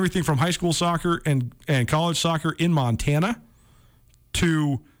everything from high school soccer and college soccer in Montana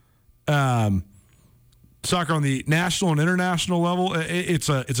to soccer on the national and international level. It's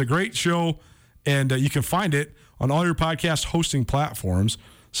a great show, and you can find it on all your podcast hosting platforms.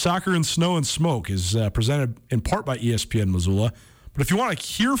 Soccer and Snow and Smoke is presented in part by ESPN Missoula. But if you want to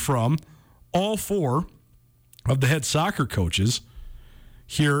hear from all 4 of the head soccer coaches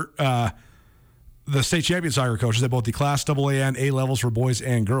here, the state champion soccer coaches at both the Class AA and A levels for boys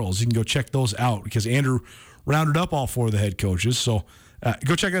and girls, you can go check those out because Andrew rounded up all 4 of the head coaches. So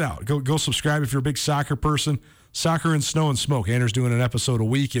go check it out. Go subscribe if you're a big soccer person. Soccer and Snow and Smoke. Andrew's doing an episode a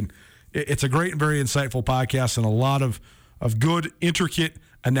week, and it's a great and very insightful podcast and a lot of good, intricate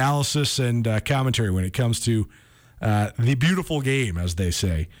analysis and commentary when it comes to the beautiful game, as they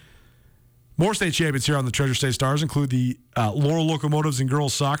say. More state champions here on the Treasure State Stars include the Laurel Locomotives in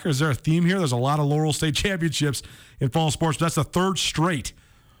girls soccer. Is there a theme here? There's a lot of Laurel State championships in fall sports, but that's the 3rd straight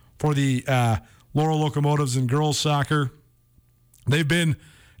for the Laurel Locomotives in girls soccer. They've been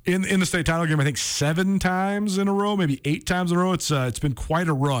in the state title game, I think, 7 times in a row, maybe 8 times in a row. It's been quite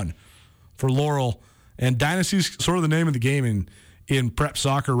a run for Laurel. And Dynasty's sort of the name of the game in prep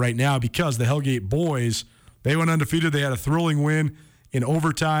soccer right now because the Hellgate boys, they went undefeated. They had a thrilling win in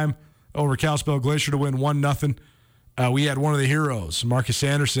overtime over Kalispell Glacier to win 1-0. We had one of the heroes, Marcus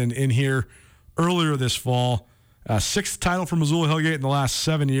Anderson, in here earlier this fall. 6th title for Missoula Hellgate in the last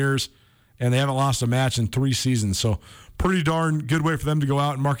 7 years, and they haven't lost a match in 3 seasons. So pretty darn good way for them to go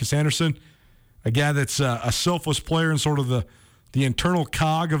out. And Marcus Anderson, a guy that's a selfless player and sort of the internal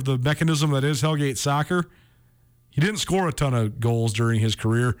cog of the mechanism that is Hellgate soccer. He didn't score a ton of goals during his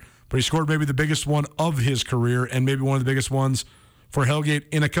career, but he scored maybe the biggest one of his career and maybe one of the biggest ones for Hellgate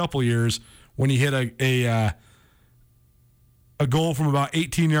in a couple years when he hit a goal from about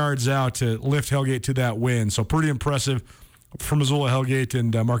 18 yards out to lift Hellgate to that win. So pretty impressive for Missoula Hellgate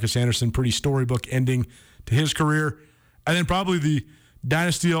and Marcus Anderson. Pretty storybook ending to his career. And then probably the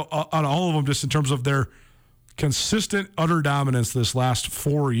dynasty out of all of them just in terms of their consistent, utter dominance this last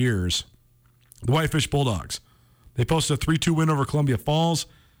 4 years. The Whitefish Bulldogs. They posted a 3-2 win over Columbia Falls.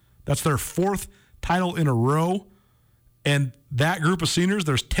 That's their 4th title in a row. And that group of seniors,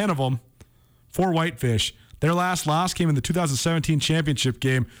 there's 10 of them for Whitefish. Their last loss came in the 2017 championship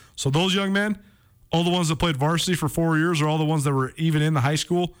game. So those young men, all the ones that played varsity for 4 years or all the ones that were even in the high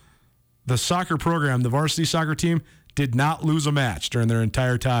school, the soccer program, the varsity soccer team, did not lose a match during their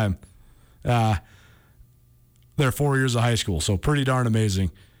entire time, their 4 years of high school. So pretty darn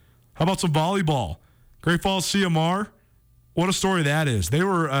amazing. How about some volleyball? Great Falls CMR, what a story that is. They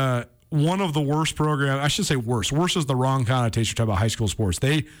were one of the worst programs. I should say worse. Worse is the wrong connotation to talk about high school sports.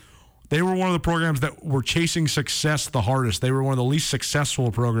 They were one of the programs that were chasing success the hardest. They were one of the least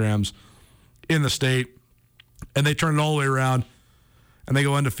successful programs in the state, and they turned it all the way around, and they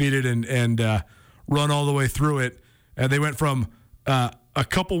go undefeated and run all the way through it. And they went from a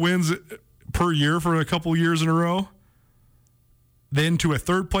couple wins per year for a couple years in a row, then to a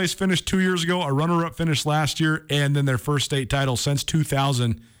third-place finish 2 years ago, a runner-up finish last year, and then their first state title since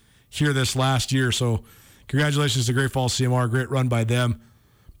 2000 here this last year. So congratulations to Great Falls CMR. Great run by them.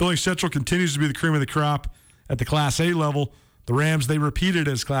 Billings Central continues to be the cream of the crop at the Class A level. The Rams, they repeated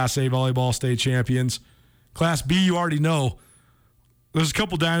as Class A volleyball state champions. Class B, you already know. There's a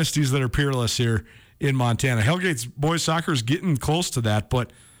couple dynasties that are peerless here in Montana. Hellgate's boys soccer is getting close to that,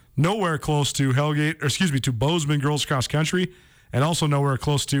 but nowhere close to to Bozeman girls cross country, and also nowhere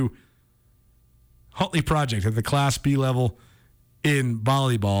close to Huntley Project at the Class B level in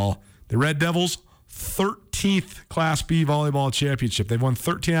volleyball. The Red Devils, 13th Class B volleyball championship. They've won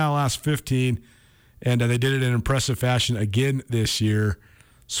 13 out of the last 15, and they did it in impressive fashion again this year.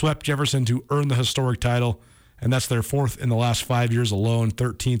 Swept Jefferson to earn the historic title, and that's their fourth in the last 5 years alone,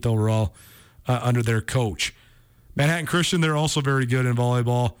 13th overall under their coach. Manhattan Christian, they're also very good in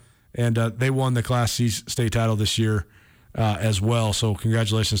volleyball, and they won the Class C state title this year as well. So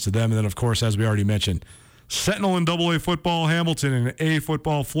congratulations to them. And then, of course, as we already mentioned, Sentinel in AA football, Hamilton in A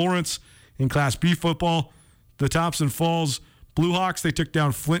football, Florence in Class B football. The Thompson Falls Blue Hawks, they took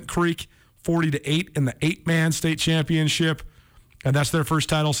down Flint Creek 40-8 in the 8-man state championship. And that's their first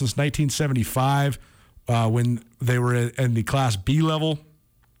title since 1975 when they were in the Class B level.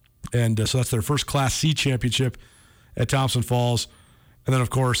 And so that's their first Class C championship at Thompson Falls. And then, of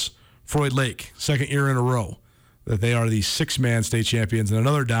course, Floyd Lake, second year in a row that they are the 6-man state champions, and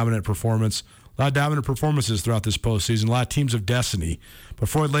another dominant performance. A lot of dominant performances throughout this postseason, a lot of teams of destiny. But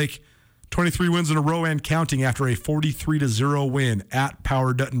Floyd Lake, 23 wins in a row and counting after a 43-0 win at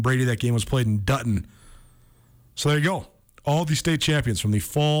Power Dutton Brady. That game was played in Dutton. So there you go. All the state champions from the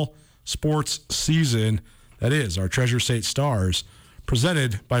fall sports season, that is our Treasure State Stars,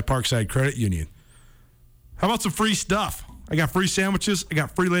 presented by Parkside Credit Union. How about some free stuff? I got free sandwiches. I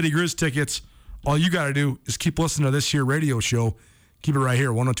got free Lady Grizz tickets. All you got to do is keep listening to this here radio show. Keep it right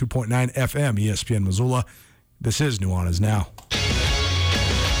here, 102.9 FM, ESPN Missoula. This is Nuanez Now.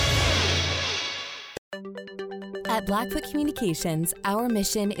 At Blackfoot Communications, our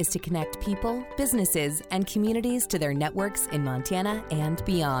mission is to connect people, businesses, and communities to their networks in Montana and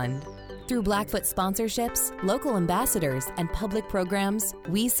beyond. Through Blackfoot sponsorships, local ambassadors, and public programs,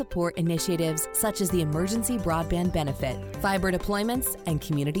 we support initiatives such as the Emergency Broadband Benefit, fiber deployments, and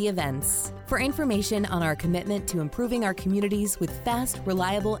community events. For information on our commitment to improving our communities with fast,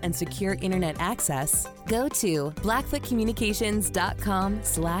 reliable, and secure internet access, go to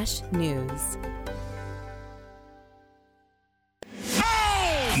blackfootcommunications.com/news.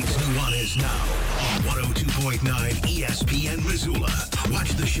 It's Nuanez Now on 102.9 ESPN Missoula.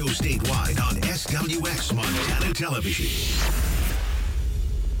 Watch the show statewide on SWX Montana Television.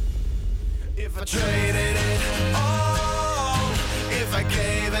 If I traded it all, if I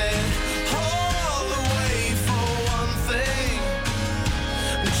gave it all away for one thing,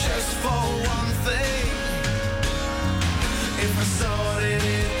 just for one thing, if I sorted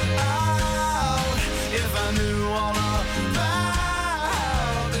it out, if I knew all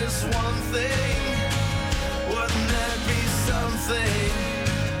about this one thing, wouldn't that be something?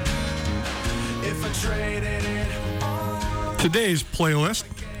 If I traded it all. Today's playlist,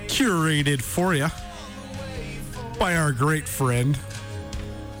 curated for you by our great friend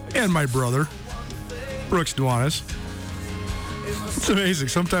and my brother, Brooks Nuanez. It's amazing.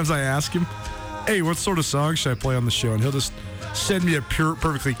 Sometimes I ask him, hey, what sort of songs should I play on the show? And he'll just send me a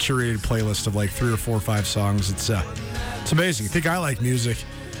perfectly curated playlist of like 3 or 4 or 5 songs. It's amazing. You think I like music?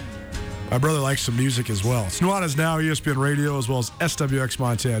 My brother likes some music as well. It's Nuanez Now, ESPN Radio, as well as SWX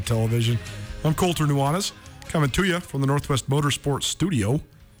Montana Television. I'm Colter Nuanez, coming to you from the Northwest Motorsport Studio.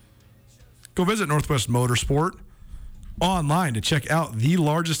 Go visit Northwest Motorsport online to check out the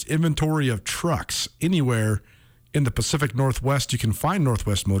largest inventory of trucks anywhere in the Pacific Northwest. You can find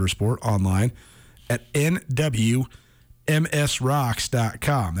Northwest Motorsport online at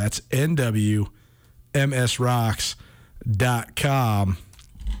nwmsrocks.com. That's nwmsrocks.com.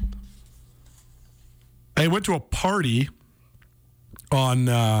 I went to a party on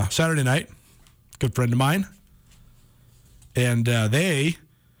Saturday night, good friend of mine, and they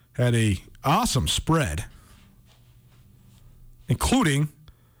had a awesome spread including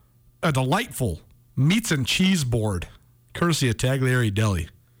a delightful meats and cheese board, courtesy of Taglieri Deli.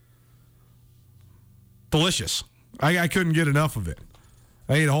 Delicious. I couldn't get enough of it.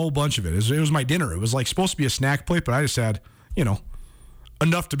 I ate a whole bunch of it. It was my dinner. It was like supposed to be a snack plate, but I just had,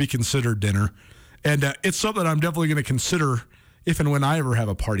 enough to be considered dinner. And it's something I'm definitely going to consider if and when I ever have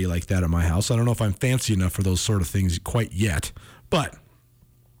a party like that at my house. I don't know if I'm fancy enough for those sort of things quite yet. But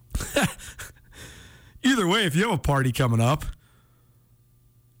either way, if you have a party coming up,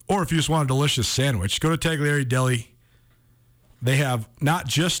 or if you just want a delicious sandwich, go to Taglieri Deli. They have not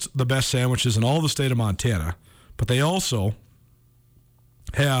just the best sandwiches in all the state of Montana, but they also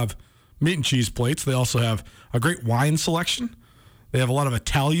have meat and cheese plates. They also have a great wine selection. They have a lot of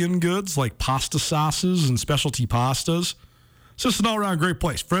Italian goods like pasta sauces and specialty pastas. It's just an all-around great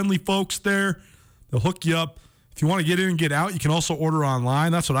place. Friendly folks there. They'll hook you up. If you want to get in and get out, you can also order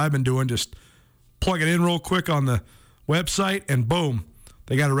online. That's what I've been doing. Just plug it in real quick on the website, and boom,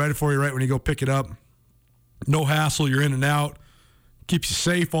 they got it ready for you right when you go pick it up. No hassle. You're in and out. Keeps you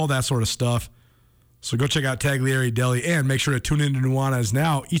safe, all that sort of stuff. So go check out Taglieri Deli, and make sure to tune in to Nuanez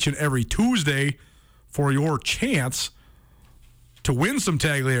Now each and every Tuesday for your chance to win some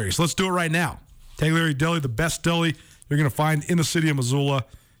Taglieri. So let's do it right now. Taglieri Deli, the best deli you're going to find in the city of Missoula.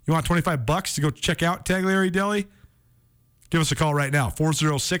 You want $25 to go check out Taglieri Deli? Give us a call right now,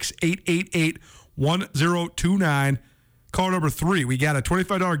 406-888-1029. Call number 3. We got a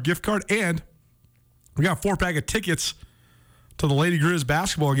 $25 gift card, and we got a 4-pack of tickets to the Lady Grizz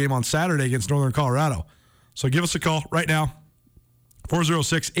basketball game on Saturday against Northern Colorado. So give us a call right now,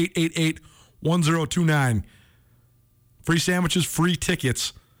 406-888-1029. Free sandwiches, free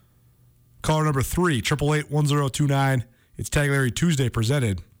tickets. Caller number 3, 888-1029. It's Taglieri Tuesday,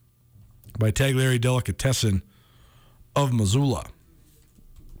 presented by Taglieri Delicatessen of Missoula.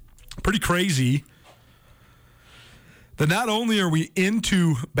 Pretty crazy that not only are we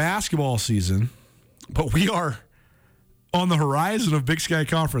into basketball season, but we are on the horizon of Big Sky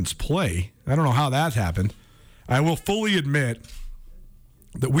Conference play. I don't know how that happened. I will fully admit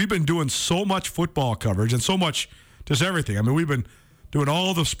that we've been doing so much football coverage and so much just everything. I mean, we've been doing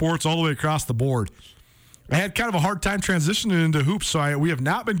all the sports all the way across the board. I had kind of a hard time transitioning into hoops, so we have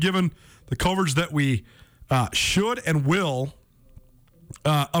not been given the coverage that we should and will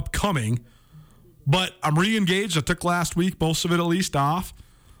upcoming. But I'm re-engaged. I took last week, most of it at least, off.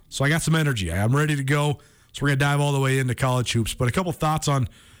 So I got some energy. I'm ready to go. So we're going to dive all the way into college hoops. But a couple thoughts on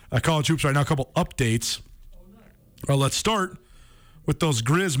college hoops right now, a couple updates. Well, let's start with those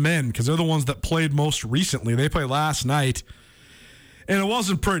Grizz men, because they're the ones that played most recently. They played last night, and it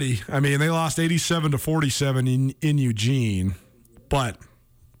wasn't pretty. I mean, they lost 87-47 in Eugene. But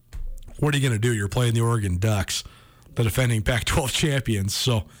what are you going to do? You're playing the Oregon Ducks, the defending Pac-12 champions.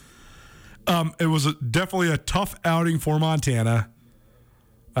 So it was definitely a tough outing for Montana.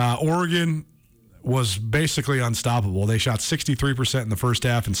 Oregon was basically unstoppable. They shot 63% in the first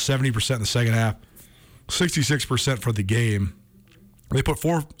half and 70% in the second half, 66% for the game. They put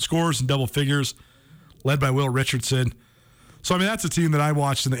 4 scores in double figures, led by Will Richardson. So, I mean, that's a team that I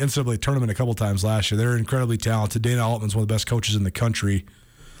watched in the NCAA tournament a couple times last year. They're incredibly talented. Dana Altman's one of the best coaches in the country.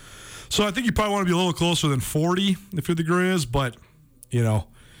 So I think you probably want to be a little closer than 40 if you're the Grizz, but,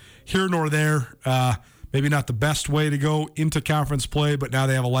 here nor there. Maybe not the best way to go into conference play, but now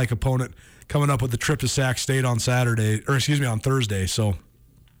they have a like opponent coming up with the trip to Sac State on Thursday. So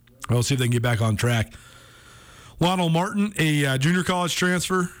we'll see if they can get back on track. Lionel Martin, a junior college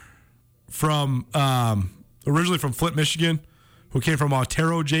transfer from originally from Flint, Michigan, who came from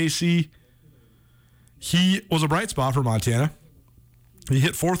Otero JC. He was a bright spot for Montana. He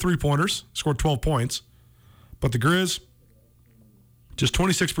hit 4 3-pointers, scored 12 points. But the Grizz, just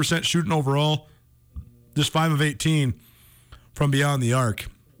 26% shooting overall, just 5 of 18 from beyond the arc.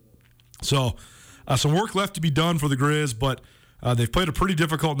 So some work left to be done for the Grizz, but they've played a pretty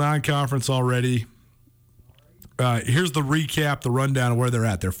difficult non-conference already. Here's the recap, the rundown of where they're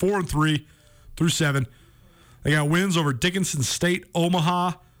at. They're 4-3 through 7. They got wins over Dickinson State,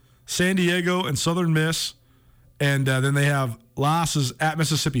 Omaha, San Diego, and Southern Miss. And then they have losses at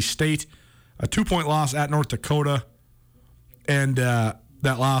Mississippi State, a 2-point loss at North Dakota, and that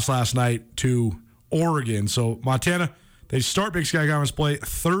loss last night to Oregon. So Montana, they start Big Sky Conference play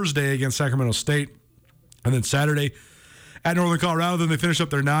Thursday against Sacramento State, and then Saturday at Northern Colorado. Then they finish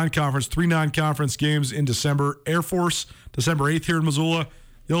up their non-conference, 3 non-conference games in December. Air Force, December 8th here in Missoula.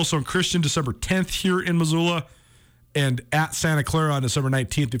 Yellowstone Christian, December 10th here in Missoula. And at Santa Clara on December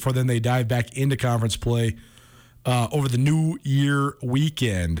 19th, before then they dive back into conference play over the New Year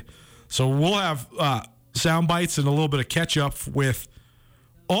weekend. So we'll have sound bites and a little bit of catch-up with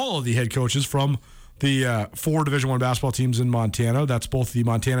all of the head coaches from the 4 Division I basketball teams in Montana. That's both the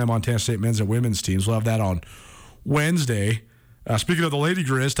Montana and Montana State men's and women's teams. We'll have that on Wednesday. Speaking of the Lady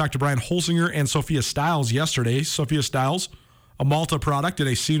Grizz, talked to Brian Holsinger and Sophia Stiles yesterday. Sophia Stiles, a Malta product and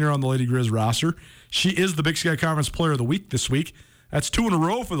a senior on the Lady Grizz roster. She is the Big Sky Conference Player of the Week this week. That's 2 in a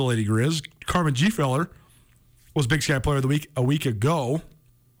row for the Lady Grizz. Carmen Gfeller was Big Sky Player of the Week a week ago.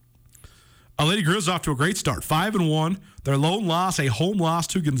 Lady Grizz off to a great start, 5-1. Their lone loss, a home loss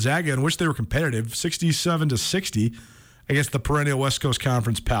to Gonzaga, in which they were competitive, 67-60 against the perennial West Coast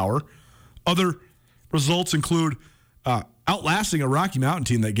Conference power. Other results include outlasting a Rocky Mountain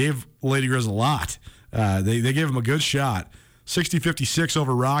team that gave Lady Grizz a lot. They gave them a good shot, 60-56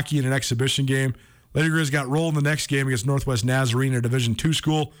 over Rocky in an exhibition game. Lady Grizz got rolled in the next game against Northwest Nazarene, a Division II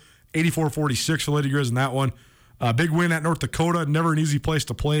school, 84-46 for Lady Grizz in that one. Big win at North Dakota. Never an easy place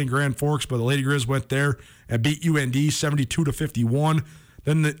to play in Grand Forks, but the Lady Grizz went there and beat UND 72-51.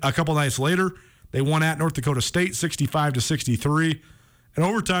 Then a couple nights later, they won at North Dakota State 65-63. An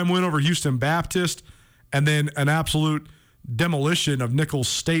overtime win over Houston Baptist, and then an absolute demolition of Nicholls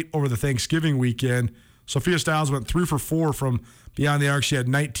State over the Thanksgiving weekend. Sophia Stiles went 3 for 4 from beyond the arc. She had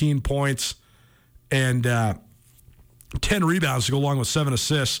 19 points and 10 rebounds to go along with 7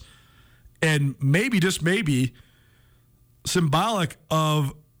 assists. And maybe, just maybe, symbolic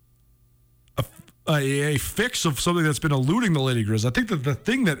of a fix of something that's been eluding the Lady Grizz. I think that the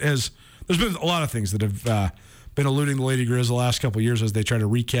thing that there's been a lot of things that have been eluding the Lady Grizz the last couple of years as they try to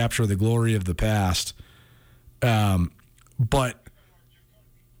recapture the glory of the past. But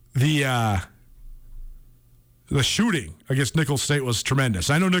the shooting against Nicholls State was tremendous.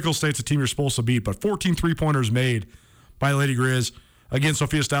 I know Nicholls State's a team you're supposed to beat, but 14 three-pointers made by Lady Grizz. Again,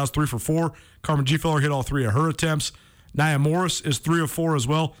 Sophia Stiles 3 for 4. Carmen Gfeller hit all 3 of her attempts. Nia Morris is 3 of 4 as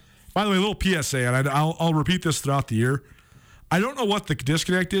well. By the way, a little PSA, and I'll repeat this throughout the year. I don't know what the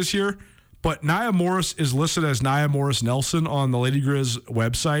disconnect is here, but Nia Morris is listed as Nia Morris Nelson on the Lady Grizz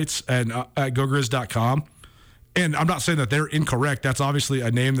websites and at gogrizz.com. And I'm not saying that they're incorrect. That's obviously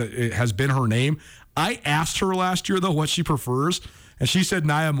a name that it has been her name. I asked her last year, though, what she prefers, and she said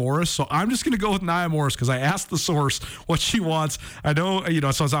Nia Morris. So I'm just going to go with Nia Morris because I asked the source what she wants. I know,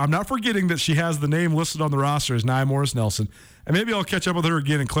 so I'm not forgetting that she has the name listed on the roster as Nia Morris Nelson. And maybe I'll catch up with her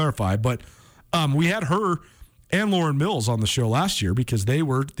again and clarify. But we had her and Lauren Mills on the show last year because they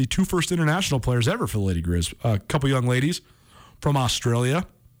were the 2 first international players ever for the Lady Grizz. A couple young ladies from Australia.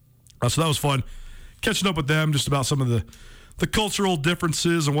 So that was fun. Catching up with them just about some of the cultural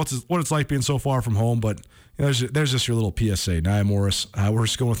differences and what it's like being so far from home. But there's just your little PSA. Nia Morris. We're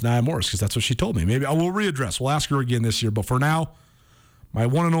just going with Nia Morris because that's what she told me. Maybe I will readdress. We'll ask her again this year. But for now, my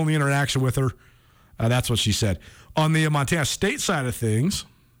one and only interaction with her, that's what she said. On the Montana State side of things,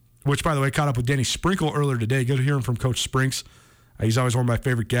 which, by the way, caught up with Danny Sprinkle earlier today. Good hearing from Coach Sprinks. He's always one of my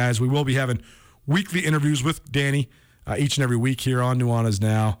favorite guys. We will be having weekly interviews with Danny each and every week here on Nuanez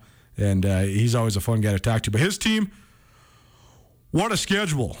Now. And he's always a fun guy to talk to. But his team, what a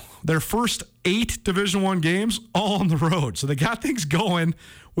schedule. Their first 8 Division I games, all on the road. So they got things going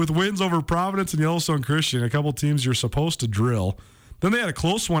with wins over Providence and Yellowstone Christian, a couple teams you're supposed to drill. Then they had a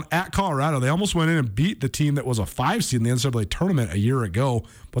close one at Colorado. They almost went in and beat the team that was a 5 seed in the NCAA tournament a year ago,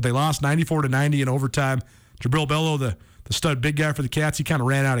 but they lost 94-90 in overtime. Jabril Bello, the stud big guy for the Cats, he kind of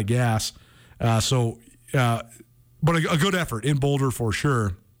ran out of gas. But a good effort in Boulder for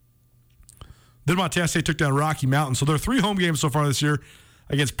sure. Then Montana State took down Rocky Mountain. So there are 3 home games so far this year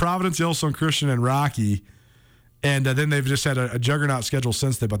against Providence, Yellowstone Christian, and Rocky. And then they've just had a juggernaut schedule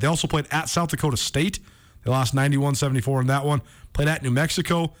since then. But they also played at South Dakota State. They lost 91-74 in that one. Played at New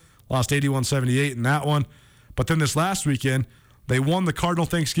Mexico. Lost 81-78 in that one. But then this last weekend, they won the Cardinal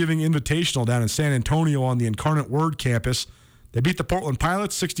Thanksgiving Invitational down in San Antonio on the Incarnate Word campus. They beat the Portland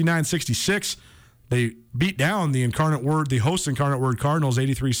Pilots 69-66. They beat down the host Incarnate Word Cardinals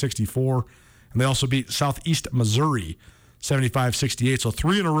 83-64. And they also beat Southeast Missouri 75-68. So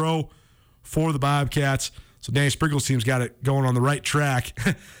 3 in a row for the Bobcats. So Danny Sprinkle's team's got it going on the right track.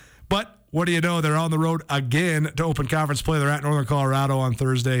 But what do you know? They're on the road again to open conference play. They're at Northern Colorado on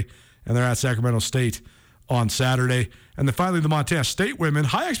Thursday, and they're at Sacramento State on Saturday. And then finally, the Montana State women.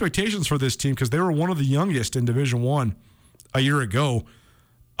 High expectations for this team because they were one of the youngest in Division I a year ago.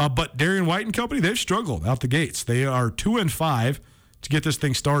 But Darian White and company, they've struggled out the gates. They are 2-5 to get this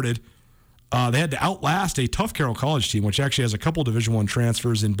thing started. They had to outlast a tough Carroll College team, which actually has a couple Division I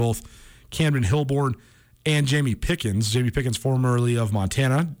transfers in both Camden Hilborn and Jamie Pickens. Jamie Pickens, formerly of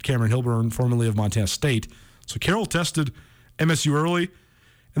Montana. Cameron Hilborn, formerly of Montana State. So Carroll tested MSU early,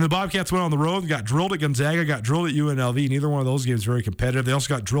 and the Bobcats went on the road and got drilled at Gonzaga, got drilled at UNLV. Neither one of those games very competitive. They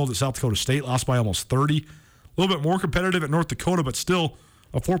also got drilled at South Dakota State, lost by almost 30. A little bit more competitive at North Dakota, but still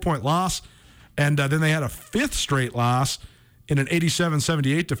a 4-point loss. And then they had a 5th straight loss in an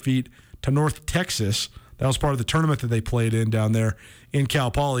 87-78 defeat to North Texas. That was part of the tournament that they played in down there in Cal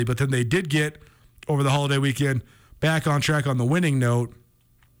Poly. But then they did get, over the holiday weekend, back on track on the winning note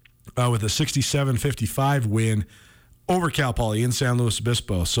with a 67-55 win over Cal Poly in San Luis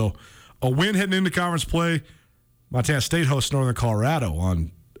Obispo. So a win heading into conference play. Montana State hosts Northern Colorado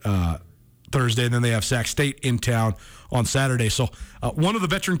on Thursday, and then they have Sac State in town on Saturday. So one of the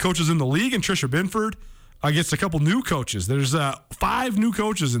veteran coaches in the league, and Tricia Binford, against a couple new coaches. There's 5 new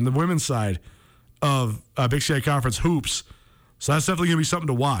coaches in the women's side of Big Sky Conference hoops. So that's definitely going to be something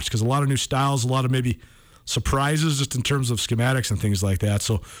to watch because a lot of new styles, a lot of maybe surprises just in terms of schematics and things like that.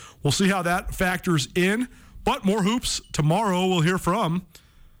 So we'll see how that factors in. But more hoops tomorrow. We'll hear from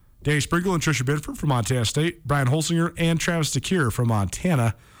Danny Sprinkle and Tricia Binford from Montana State, Brian Holsinger, and Travis DeCure from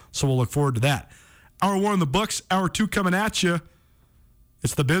Montana. So we'll look forward to that. Hour 1 in the books, hour 2 coming at you.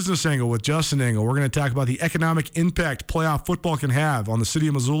 It's the business angle with Justin Engel. We're going to talk about the economic impact playoff football can have on the city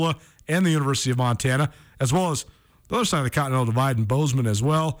of Missoula and the University of Montana, as well as the other side of the Continental Divide in Bozeman as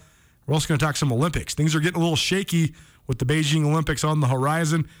well. We're also going to talk some Olympics. Things are getting a little shaky with the Beijing Olympics on the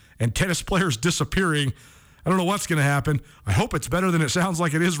horizon and tennis players disappearing. I don't know what's going to happen. I hope it's better than it sounds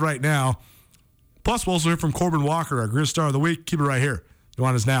like it is right now. Plus, we'll also hear from Corbin Walker, our Grizz Star of the Week. Keep it right here.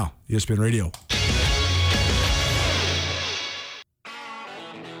 Nuanez Now, ESPN Radio.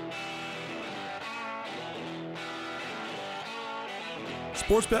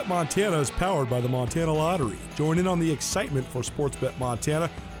 Sportsbet Montana is powered by the Montana Lottery. Join in on the excitement for Sportsbet Montana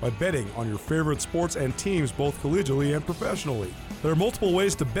by betting on your favorite sports and teams both collegially and professionally. There are multiple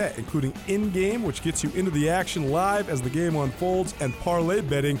ways to bet, including in-game, which gets you into the action live as the game unfolds, and parlay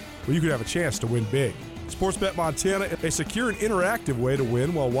betting, where you could have a chance to win big. Sportsbet Montana, a secure and interactive way to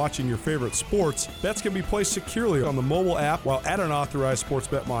win while watching your favorite sports. Bets can be placed securely on the mobile app while at an authorized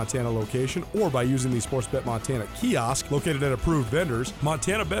Sportsbet Montana location or by using the Sportsbet Montana kiosk located at approved vendors.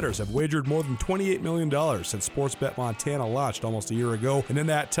 Montana bettors have wagered more than $28 million since Sportsbet Montana launched almost a year ago, and in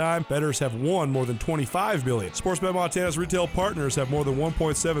that time, bettors have won more than $25 million. Sportsbet Montana's retail partners have more than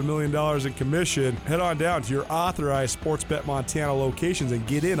 $1.7 million in commission. Head on down to your authorized Sportsbet Montana locations and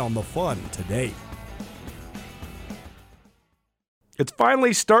get in on the fun today. It's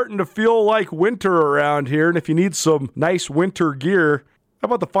finally starting to feel like winter around here, and if you need some nice winter gear, how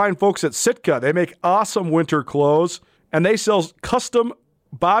about the fine folks at Sitka? They make awesome winter clothes, and they sell custom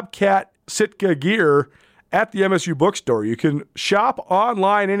Bobcat Sitka gear at the MSU Bookstore. You can shop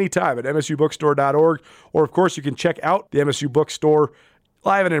online anytime at msubookstore.org, or of course you can check out the MSU Bookstore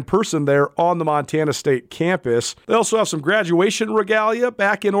live and in person there on the Montana State campus. They also have some graduation regalia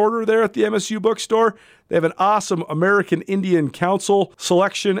back in order there at the MSU Bookstore. They have an awesome American Indian Council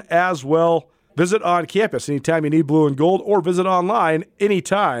selection as well. Visit on campus anytime you need blue and gold, or visit online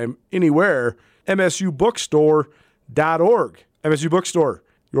anytime, anywhere, msubookstore.org. MSU Bookstore,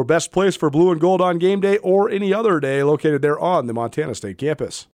 your best place for blue and gold on game day or any other day, located there on the Montana State campus.